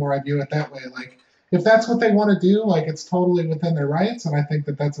about it, the more I view it that way. Like, if that's what they want to do, like, it's totally within their rights, and I think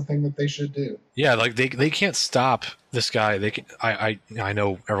that that's a thing that they should do. Yeah, like they can't stop this guy. They can. I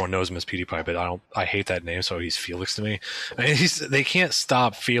know everyone knows him as PewDiePie, but I hate that name, so he's Felix to me. I mean, they can't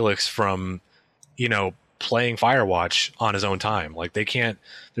stop Felix from, playing Firewatch on his own time. Like, they can't.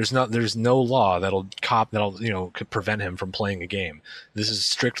 There's no law that'll could prevent him from playing a game. This is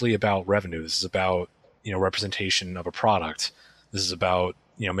strictly about revenue. This is about representation of a product. This is about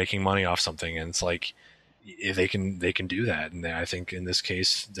making money off something, and it's like they can do that, and I think in this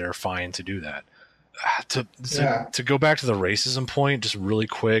case they're fine to do that. To go back to the racism point, just really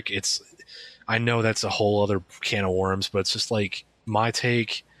quick, I know that's a whole other can of worms, but it's just like, my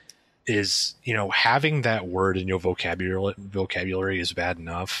take is having that word in your vocabulary is bad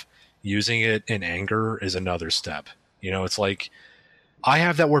enough. Using it in anger is another step. It's like, I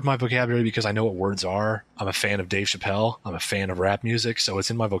have that word in my vocabulary because I know what words are. I'm a fan of Dave Chappelle. I'm a fan of rap music, so it's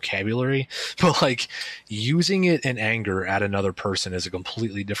in my vocabulary. But like, using it in anger at another person is a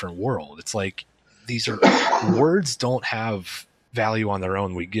completely different world. It's like, these are words don't have value on their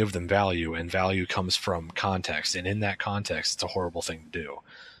own. We give them value, and value comes from context. And in that context, it's a horrible thing to do.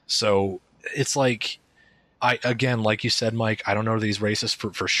 So it's like, again, like you said, Mike, I don't know these racists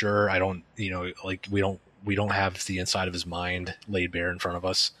for sure. I don't, we don't have the inside of his mind laid bare in front of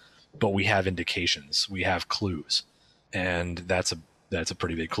us, but we have indications, we have clues, and that's a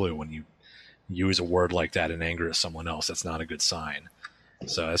pretty big clue. When you use a word like that in anger at someone else, that's not a good sign.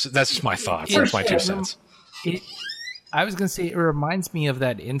 So that's just my thoughts. That's my 2 cents. I was going to say, it reminds me of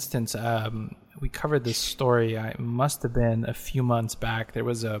that instance. We covered this story. It must have been a few months back. There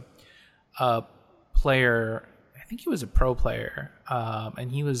was a player, I think he was a pro player,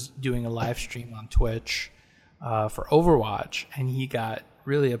 and he was doing a live stream on Twitch for Overwatch, and he got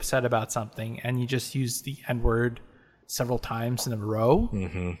really upset about something, and he just used the N-word several times in a row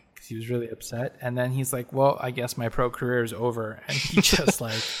because he was really upset. And then he's like, well, I guess my pro career is over. And he just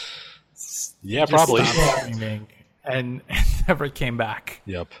yeah, probably stopped streaming and never came back.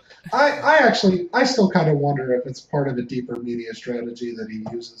 Yep. I still kind of wonder if it's part of a deeper media strategy that he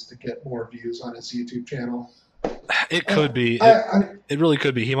uses to get more views on his YouTube channel. It could be. It really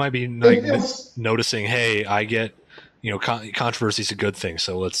could be. He might be noticing, hey, I get, controversy is a good thing,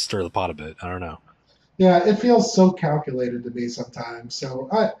 so let's stir the pot a bit. I don't know. Yeah, it feels so calculated to me sometimes. So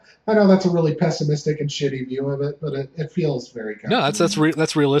I know that's a really pessimistic and shitty view of it, but it feels very calculated. No,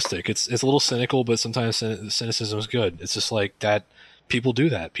 that's realistic. It's a little cynical, but sometimes cynicism is good. It's just like that. People do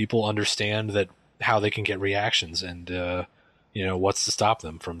that. People understand that how they can get reactions, and what's to stop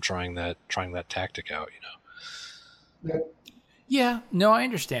them from trying that tactic out. Yeah, no, I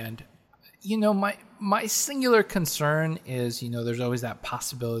understand. My singular concern is, there's always that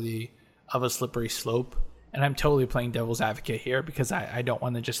possibility of a slippery slope, and I'm totally playing devil's advocate here because I don't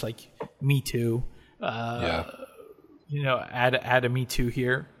want to just like Me Too, add a Me Too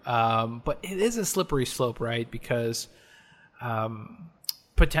here. But it is a slippery slope, right? Because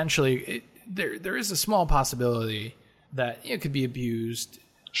potentially there is a small possibility that it could be abused.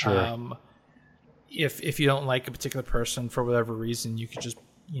 Sure. If you don't like a particular person for whatever reason, you could just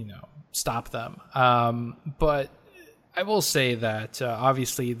stop them. But I will say that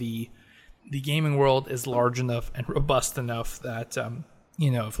obviously the gaming world is large enough and robust enough that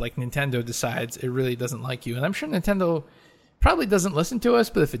if like Nintendo decides it really doesn't like you, and I'm sure Nintendo probably doesn't listen to us,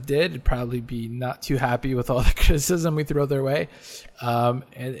 but if it did, it'd probably be not too happy with all the criticism we throw their way. And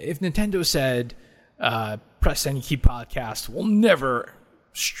if Nintendo said, Press Any Key Podcast will never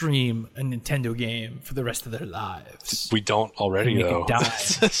stream a Nintendo game for the rest of their lives. We don't already, though. But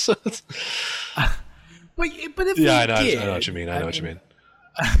if I did, know what you mean. I know what you mean.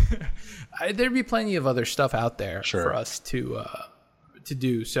 There'd be plenty of other stuff out there for us to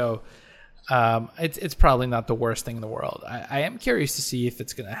do. So it's probably not the worst thing in the world. I am curious to see if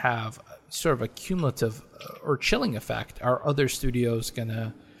it's going to have sort of a cumulative or chilling effect. Are other studios going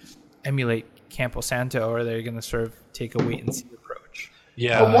to emulate Campo Santo, or are they going to sort of take a wait and see approach?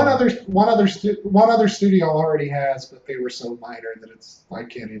 Yeah. One other studio already has, but they were so minor that I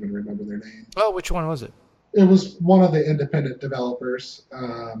can't even remember their name. Oh, which one was it? It was one of the independent developers.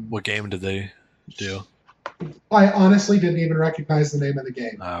 What game did they do? I honestly didn't even recognize the name of the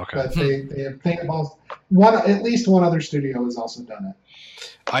game. Oh, okay. But they have at least one other studio has also done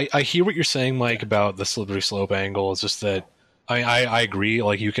it. I hear what you're saying, Mike, about the slippery slope angle. It's just that I agree.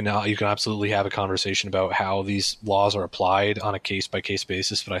 Like you can absolutely have a conversation about how these laws are applied on a case by case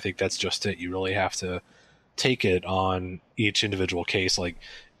basis, but I think that's just it. You really have to take it on each individual case. Like,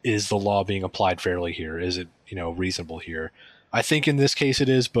 is the law being applied fairly here? Is it, reasonable here? I think in this case it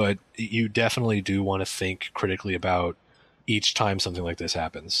is, but you definitely do want to think critically about each time something like this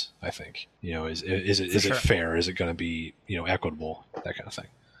happens. I think, is it fair? Is it going to be, equitable? That kind of thing.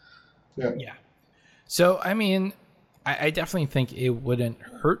 Yeah. So, I mean, I definitely think it wouldn't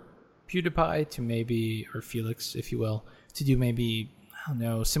hurt PewDiePie to maybe, or Felix, if you will, to do maybe, I don't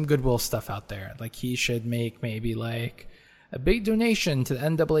know, some goodwill stuff out there. Like he should make maybe like a big donation to the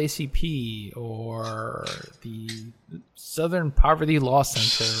NAACP or the Southern Poverty Law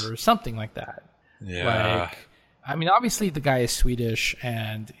Center or something like that. Yeah. Like, I mean, obviously the guy is Swedish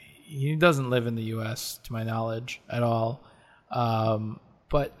and he doesn't live in the U.S. to my knowledge at all.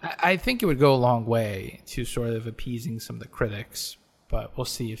 But I think it would go a long way to sort of appeasing some of the critics. But we'll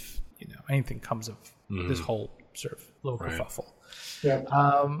see if anything comes of this whole sort of little kerfuffle. Yeah.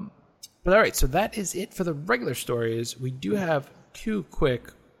 But all right, so that is it for the regular stories. We do have 2 quick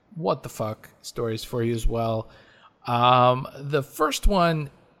what the fuck stories for you as well. The first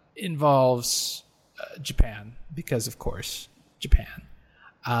one involves Japan, because of course Japan.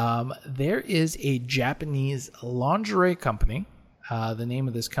 There is a Japanese lingerie company. The name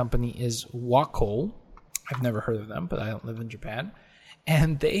of this company is Wacoal. I've never heard of them, but I don't live in Japan.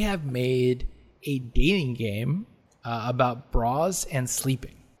 And they have made a dating game about bras and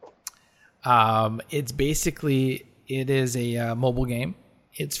sleeping. It is a mobile game.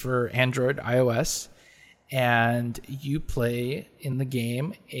 It's for Android, iOS, and you play in the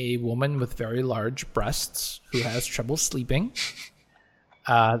game a woman with very large breasts who has trouble sleeping.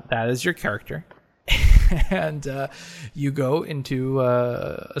 That is your character. And you go into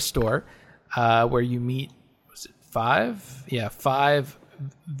a store where you meet, was it 5? Yeah, 5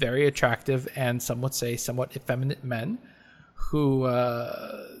 very attractive and some would say somewhat effeminate men who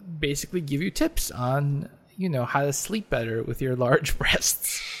basically give you tips on, how to sleep better with your large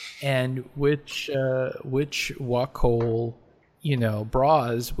breasts and which Wacoal,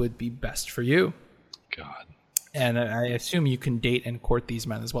 bras would be best for you. God. And I assume you can date and court these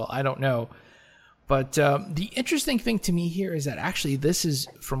men as well. I don't know. But the interesting thing to me here is that actually this is,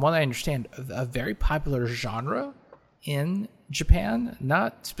 from what I understand, a very popular genre in Japan,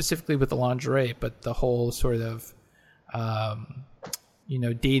 not specifically with the lingerie, but the whole sort of,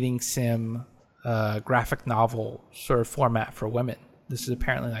 dating sim, graphic novel sort of format for women. This is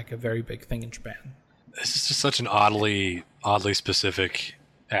apparently like a very big thing in Japan. This is just such an oddly specific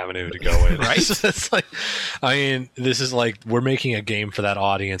avenue to go in, right? It's like, I mean, this is like we're making a game for that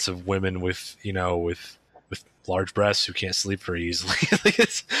audience of women with large breasts who can't sleep very easily.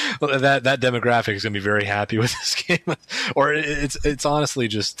 that demographic is going to be very happy with this game, or it's honestly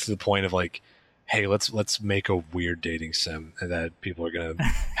just to the point of like, hey, let's make a weird dating sim that people are going to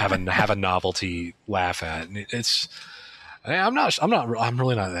have a novelty laugh at, and I'm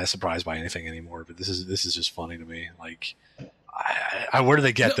really not that surprised by anything anymore. But this is just funny to me, like. Where do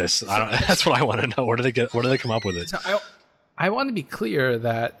they get this? That's what I want to know. Where do they come up with it? So I want to be clear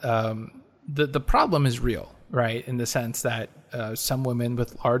that the problem is real, right? In the sense that some women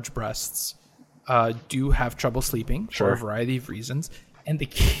with large breasts do have trouble sleeping for a variety of reasons, and the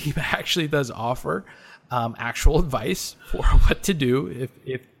game actually does offer actual advice for what to do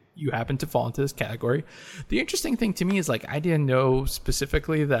if you happen to fall into this category. The interesting thing to me is like I didn't know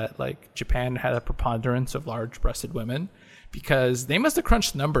specifically that like Japan had a preponderance of large-breasted women. Because they must have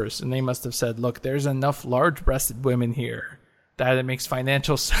crunched numbers and they must have said, look, there's enough large-breasted women here that it makes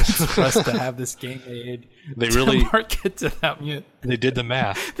financial sense for us to have this game made. They really market to them. They did the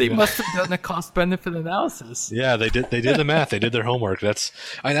math. They must have done a cost-benefit analysis. Yeah, they did the math. They did their homework. That's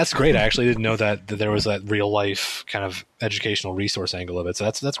great. I actually didn't know that there was that real-life kind of educational resource angle of it. So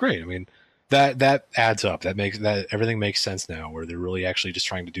that's great. I mean, that adds up. That everything makes sense now, where they're really actually just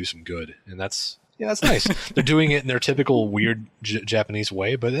trying to do some good, and that's. Yeah, that's nice. They're doing it in their typical weird Japanese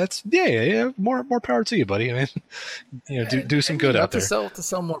way, but that's more power to you, buddy. I mean, do some good out there. To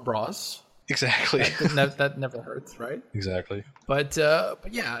sell more bras. Exactly. That never hurts, right? Exactly. But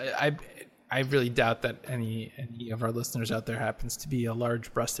yeah, I really doubt that any of our listeners out there happens to be a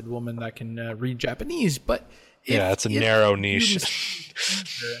large-breasted woman that can read Japanese. But it's a narrow niche.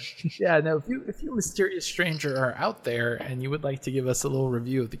 If you mysterious stranger are out there and you would like to give us a little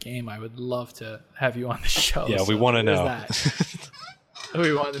review of the game, I would love to have you on the show. Yeah, we want to know.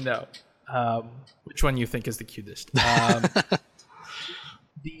 We want to know which one you think is the cutest.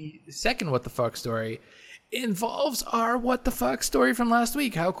 The second what the fuck story involves our what the fuck story from last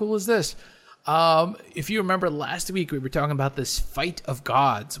week. How cool is this? If you remember last week, we were talking about this Fight of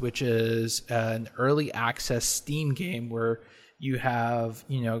Gods, which is an early access Steam game where you have,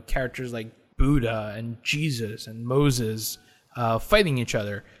 characters like Buddha and Jesus and Moses fighting each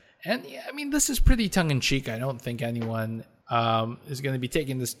other. And yeah, I mean, this is pretty tongue-in-cheek. I don't think anyone is going to be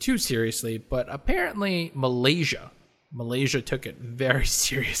taking this too seriously, but apparently Malaysia took it very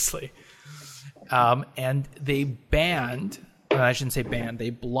seriously. And they I shouldn't say banned, they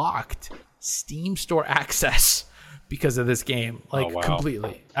blocked Steam store access because of this game,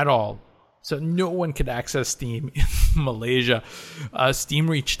 completely, at all. So no one could access Steam in Malaysia. Steam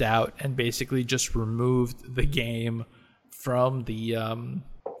reached out and basically just removed the game from the...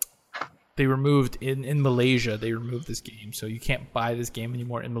 They removed in Malaysia. They removed this game, so you can't buy this game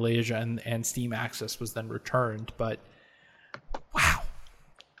anymore in Malaysia. And Steam access was then returned. But wow,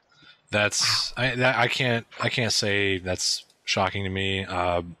 I can't say that's shocking to me.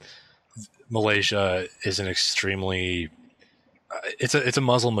 Malaysia is an extremely it's a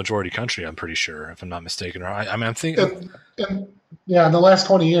Muslim majority country. I'm pretty sure, if I'm not mistaken. Or I'm thinking. Yeah, in the last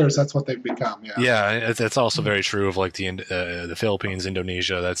 20 years, that's what they've become. Yeah, it's also very true of like the Philippines,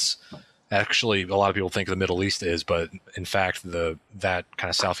 Indonesia. That's actually a lot of people think the Middle East is, but in fact, that kind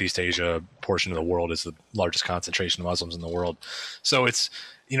of Southeast Asia portion of the world is the largest concentration of Muslims in the world. So it's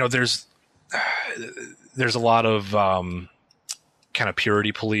there's a lot of kind of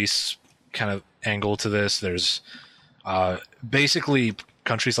purity police kind of angle to this. There's basically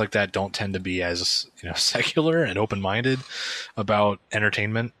countries like that don't tend to be as secular and open-minded about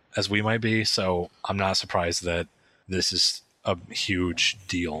entertainment as we might be. So I'm not surprised that this is a huge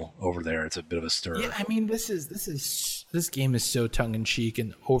deal over there. It's a bit of a stir. Yeah, I mean, this game is so tongue-in-cheek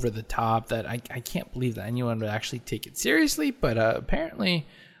and over the top that I can't believe that anyone would actually take it seriously. But apparently,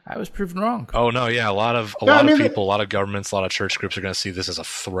 I was proven wrong. Oh no, yeah, a lot of people, a lot of governments, a lot of church groups are going to see this as a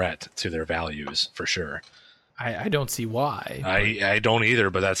threat to their values for sure. I don't see why. I don't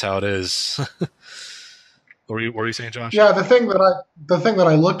either, but that's how it is. What were you saying, Josh? Yeah, the thing that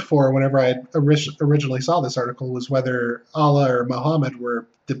I looked for whenever I originally saw this article was whether Allah or Muhammad were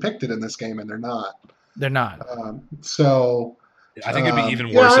depicted in this game, and they're not. They're not. So I think it'd be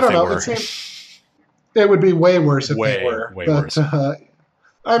even worse if they were. It would be way worse if they were. Way worse.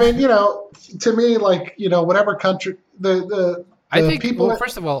 I mean, to me, like whatever country I think people. Well,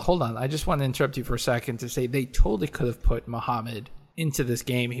 first of all, hold on. I just want to interrupt you for a second to say they totally could have put Muhammad into this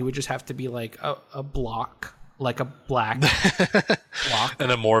game. He would just have to be like a block. Like a black block.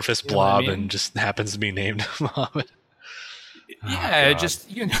 An amorphous blob, and just happens to be named Muhammad. Yeah,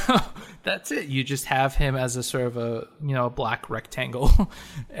 that's it. You just have him as a sort of a black rectangle,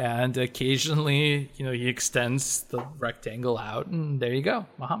 and occasionally he extends the rectangle out, and there you go,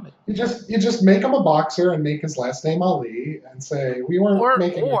 Muhammad. You just make him a boxer and make his last name Ali, and say we weren't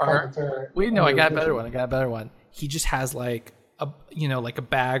making a commentary. Wait, no, I got a better one. He just has like a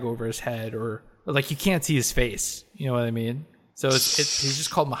bag over his head, or like you can't see his face. You know what I mean? So he's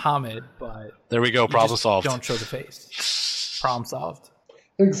just called Muhammad, but there we go. Problem solved. Don't show the face. Problem solved.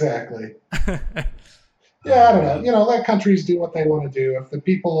 Exactly. Yeah, I don't know. Let countries do what they want to do. If the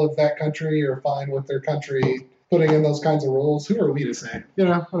people of that country are fine with their country putting in those kinds of rules, who are we to say?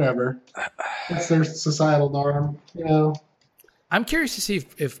 Whatever. It's their societal norm. I'm curious to see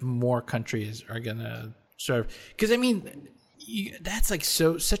if more countries are gonna sort of, because I mean, that's like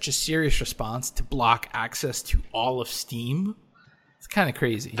such a serious response to block access to all of Steam. It's kind of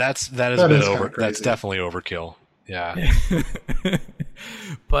crazy. That is a bit over. That's definitely overkill. Yeah.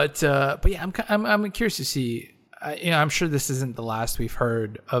 But yeah, I'm curious to see. I'm sure this isn't the last we've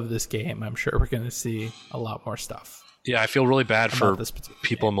heard of this game. I'm sure we're going to see a lot more stuff. Yeah, I feel really bad for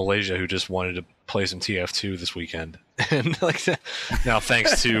people in Malaysia who just wanted to play some TF2 this weekend, and now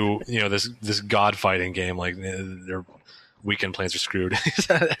thanks to this god fighting game, like their weekend plans are screwed.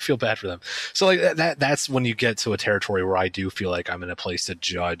 I feel bad for them. So that's when you get to a territory where I do feel like I'm in a place to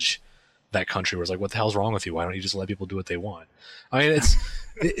judge that country, where it's like, what the hell's wrong with you? Why don't you just let people do what they want? I mean,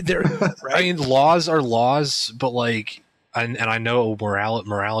 right? I mean, laws are laws, but and I know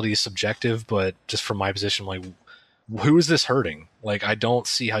morality is subjective, but just from my position, who is this hurting? I don't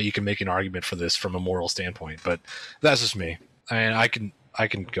see how you can make an argument for this from a moral standpoint, but that's just me. I mean, I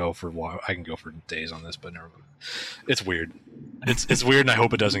can go for days on this, but never mind. It's weird. It's weird, and I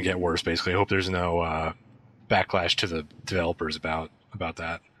hope it doesn't get worse. Basically, I hope there's no backlash to the developers about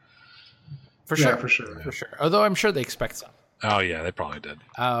that. For sure. Although I'm sure they expect some. Oh yeah, they probably did.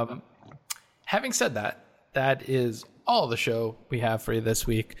 Having said that, that is all the show we have for you this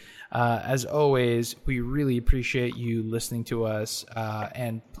week. As always, we really appreciate you listening to us,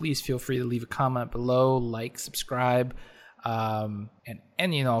 and please feel free to leave a comment below, subscribe. And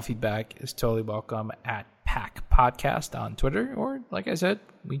any and all feedback is totally welcome at Pack Podcast on Twitter, or like I said,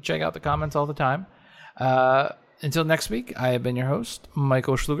 we check out the comments all the time. Until next week, I have been your host,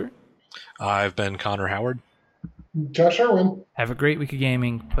 Michael Schluger. I've been Connor Howard. Josh Irwin. Have a great week of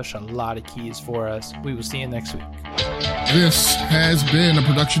gaming. Push a lot of keys for us. We will see you next week. This has been a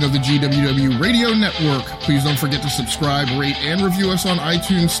production of the GWW Radio Network. Please don't forget to subscribe, rate, and review us on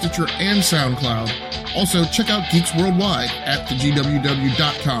iTunes, Stitcher, and SoundCloud. Also, check out Geeks Worldwide at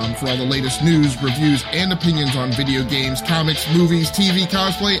thegww.com for all the latest news, reviews, and opinions on video games, comics, movies, TV,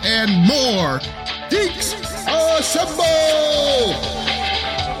 cosplay, and more. Geeks Assemble!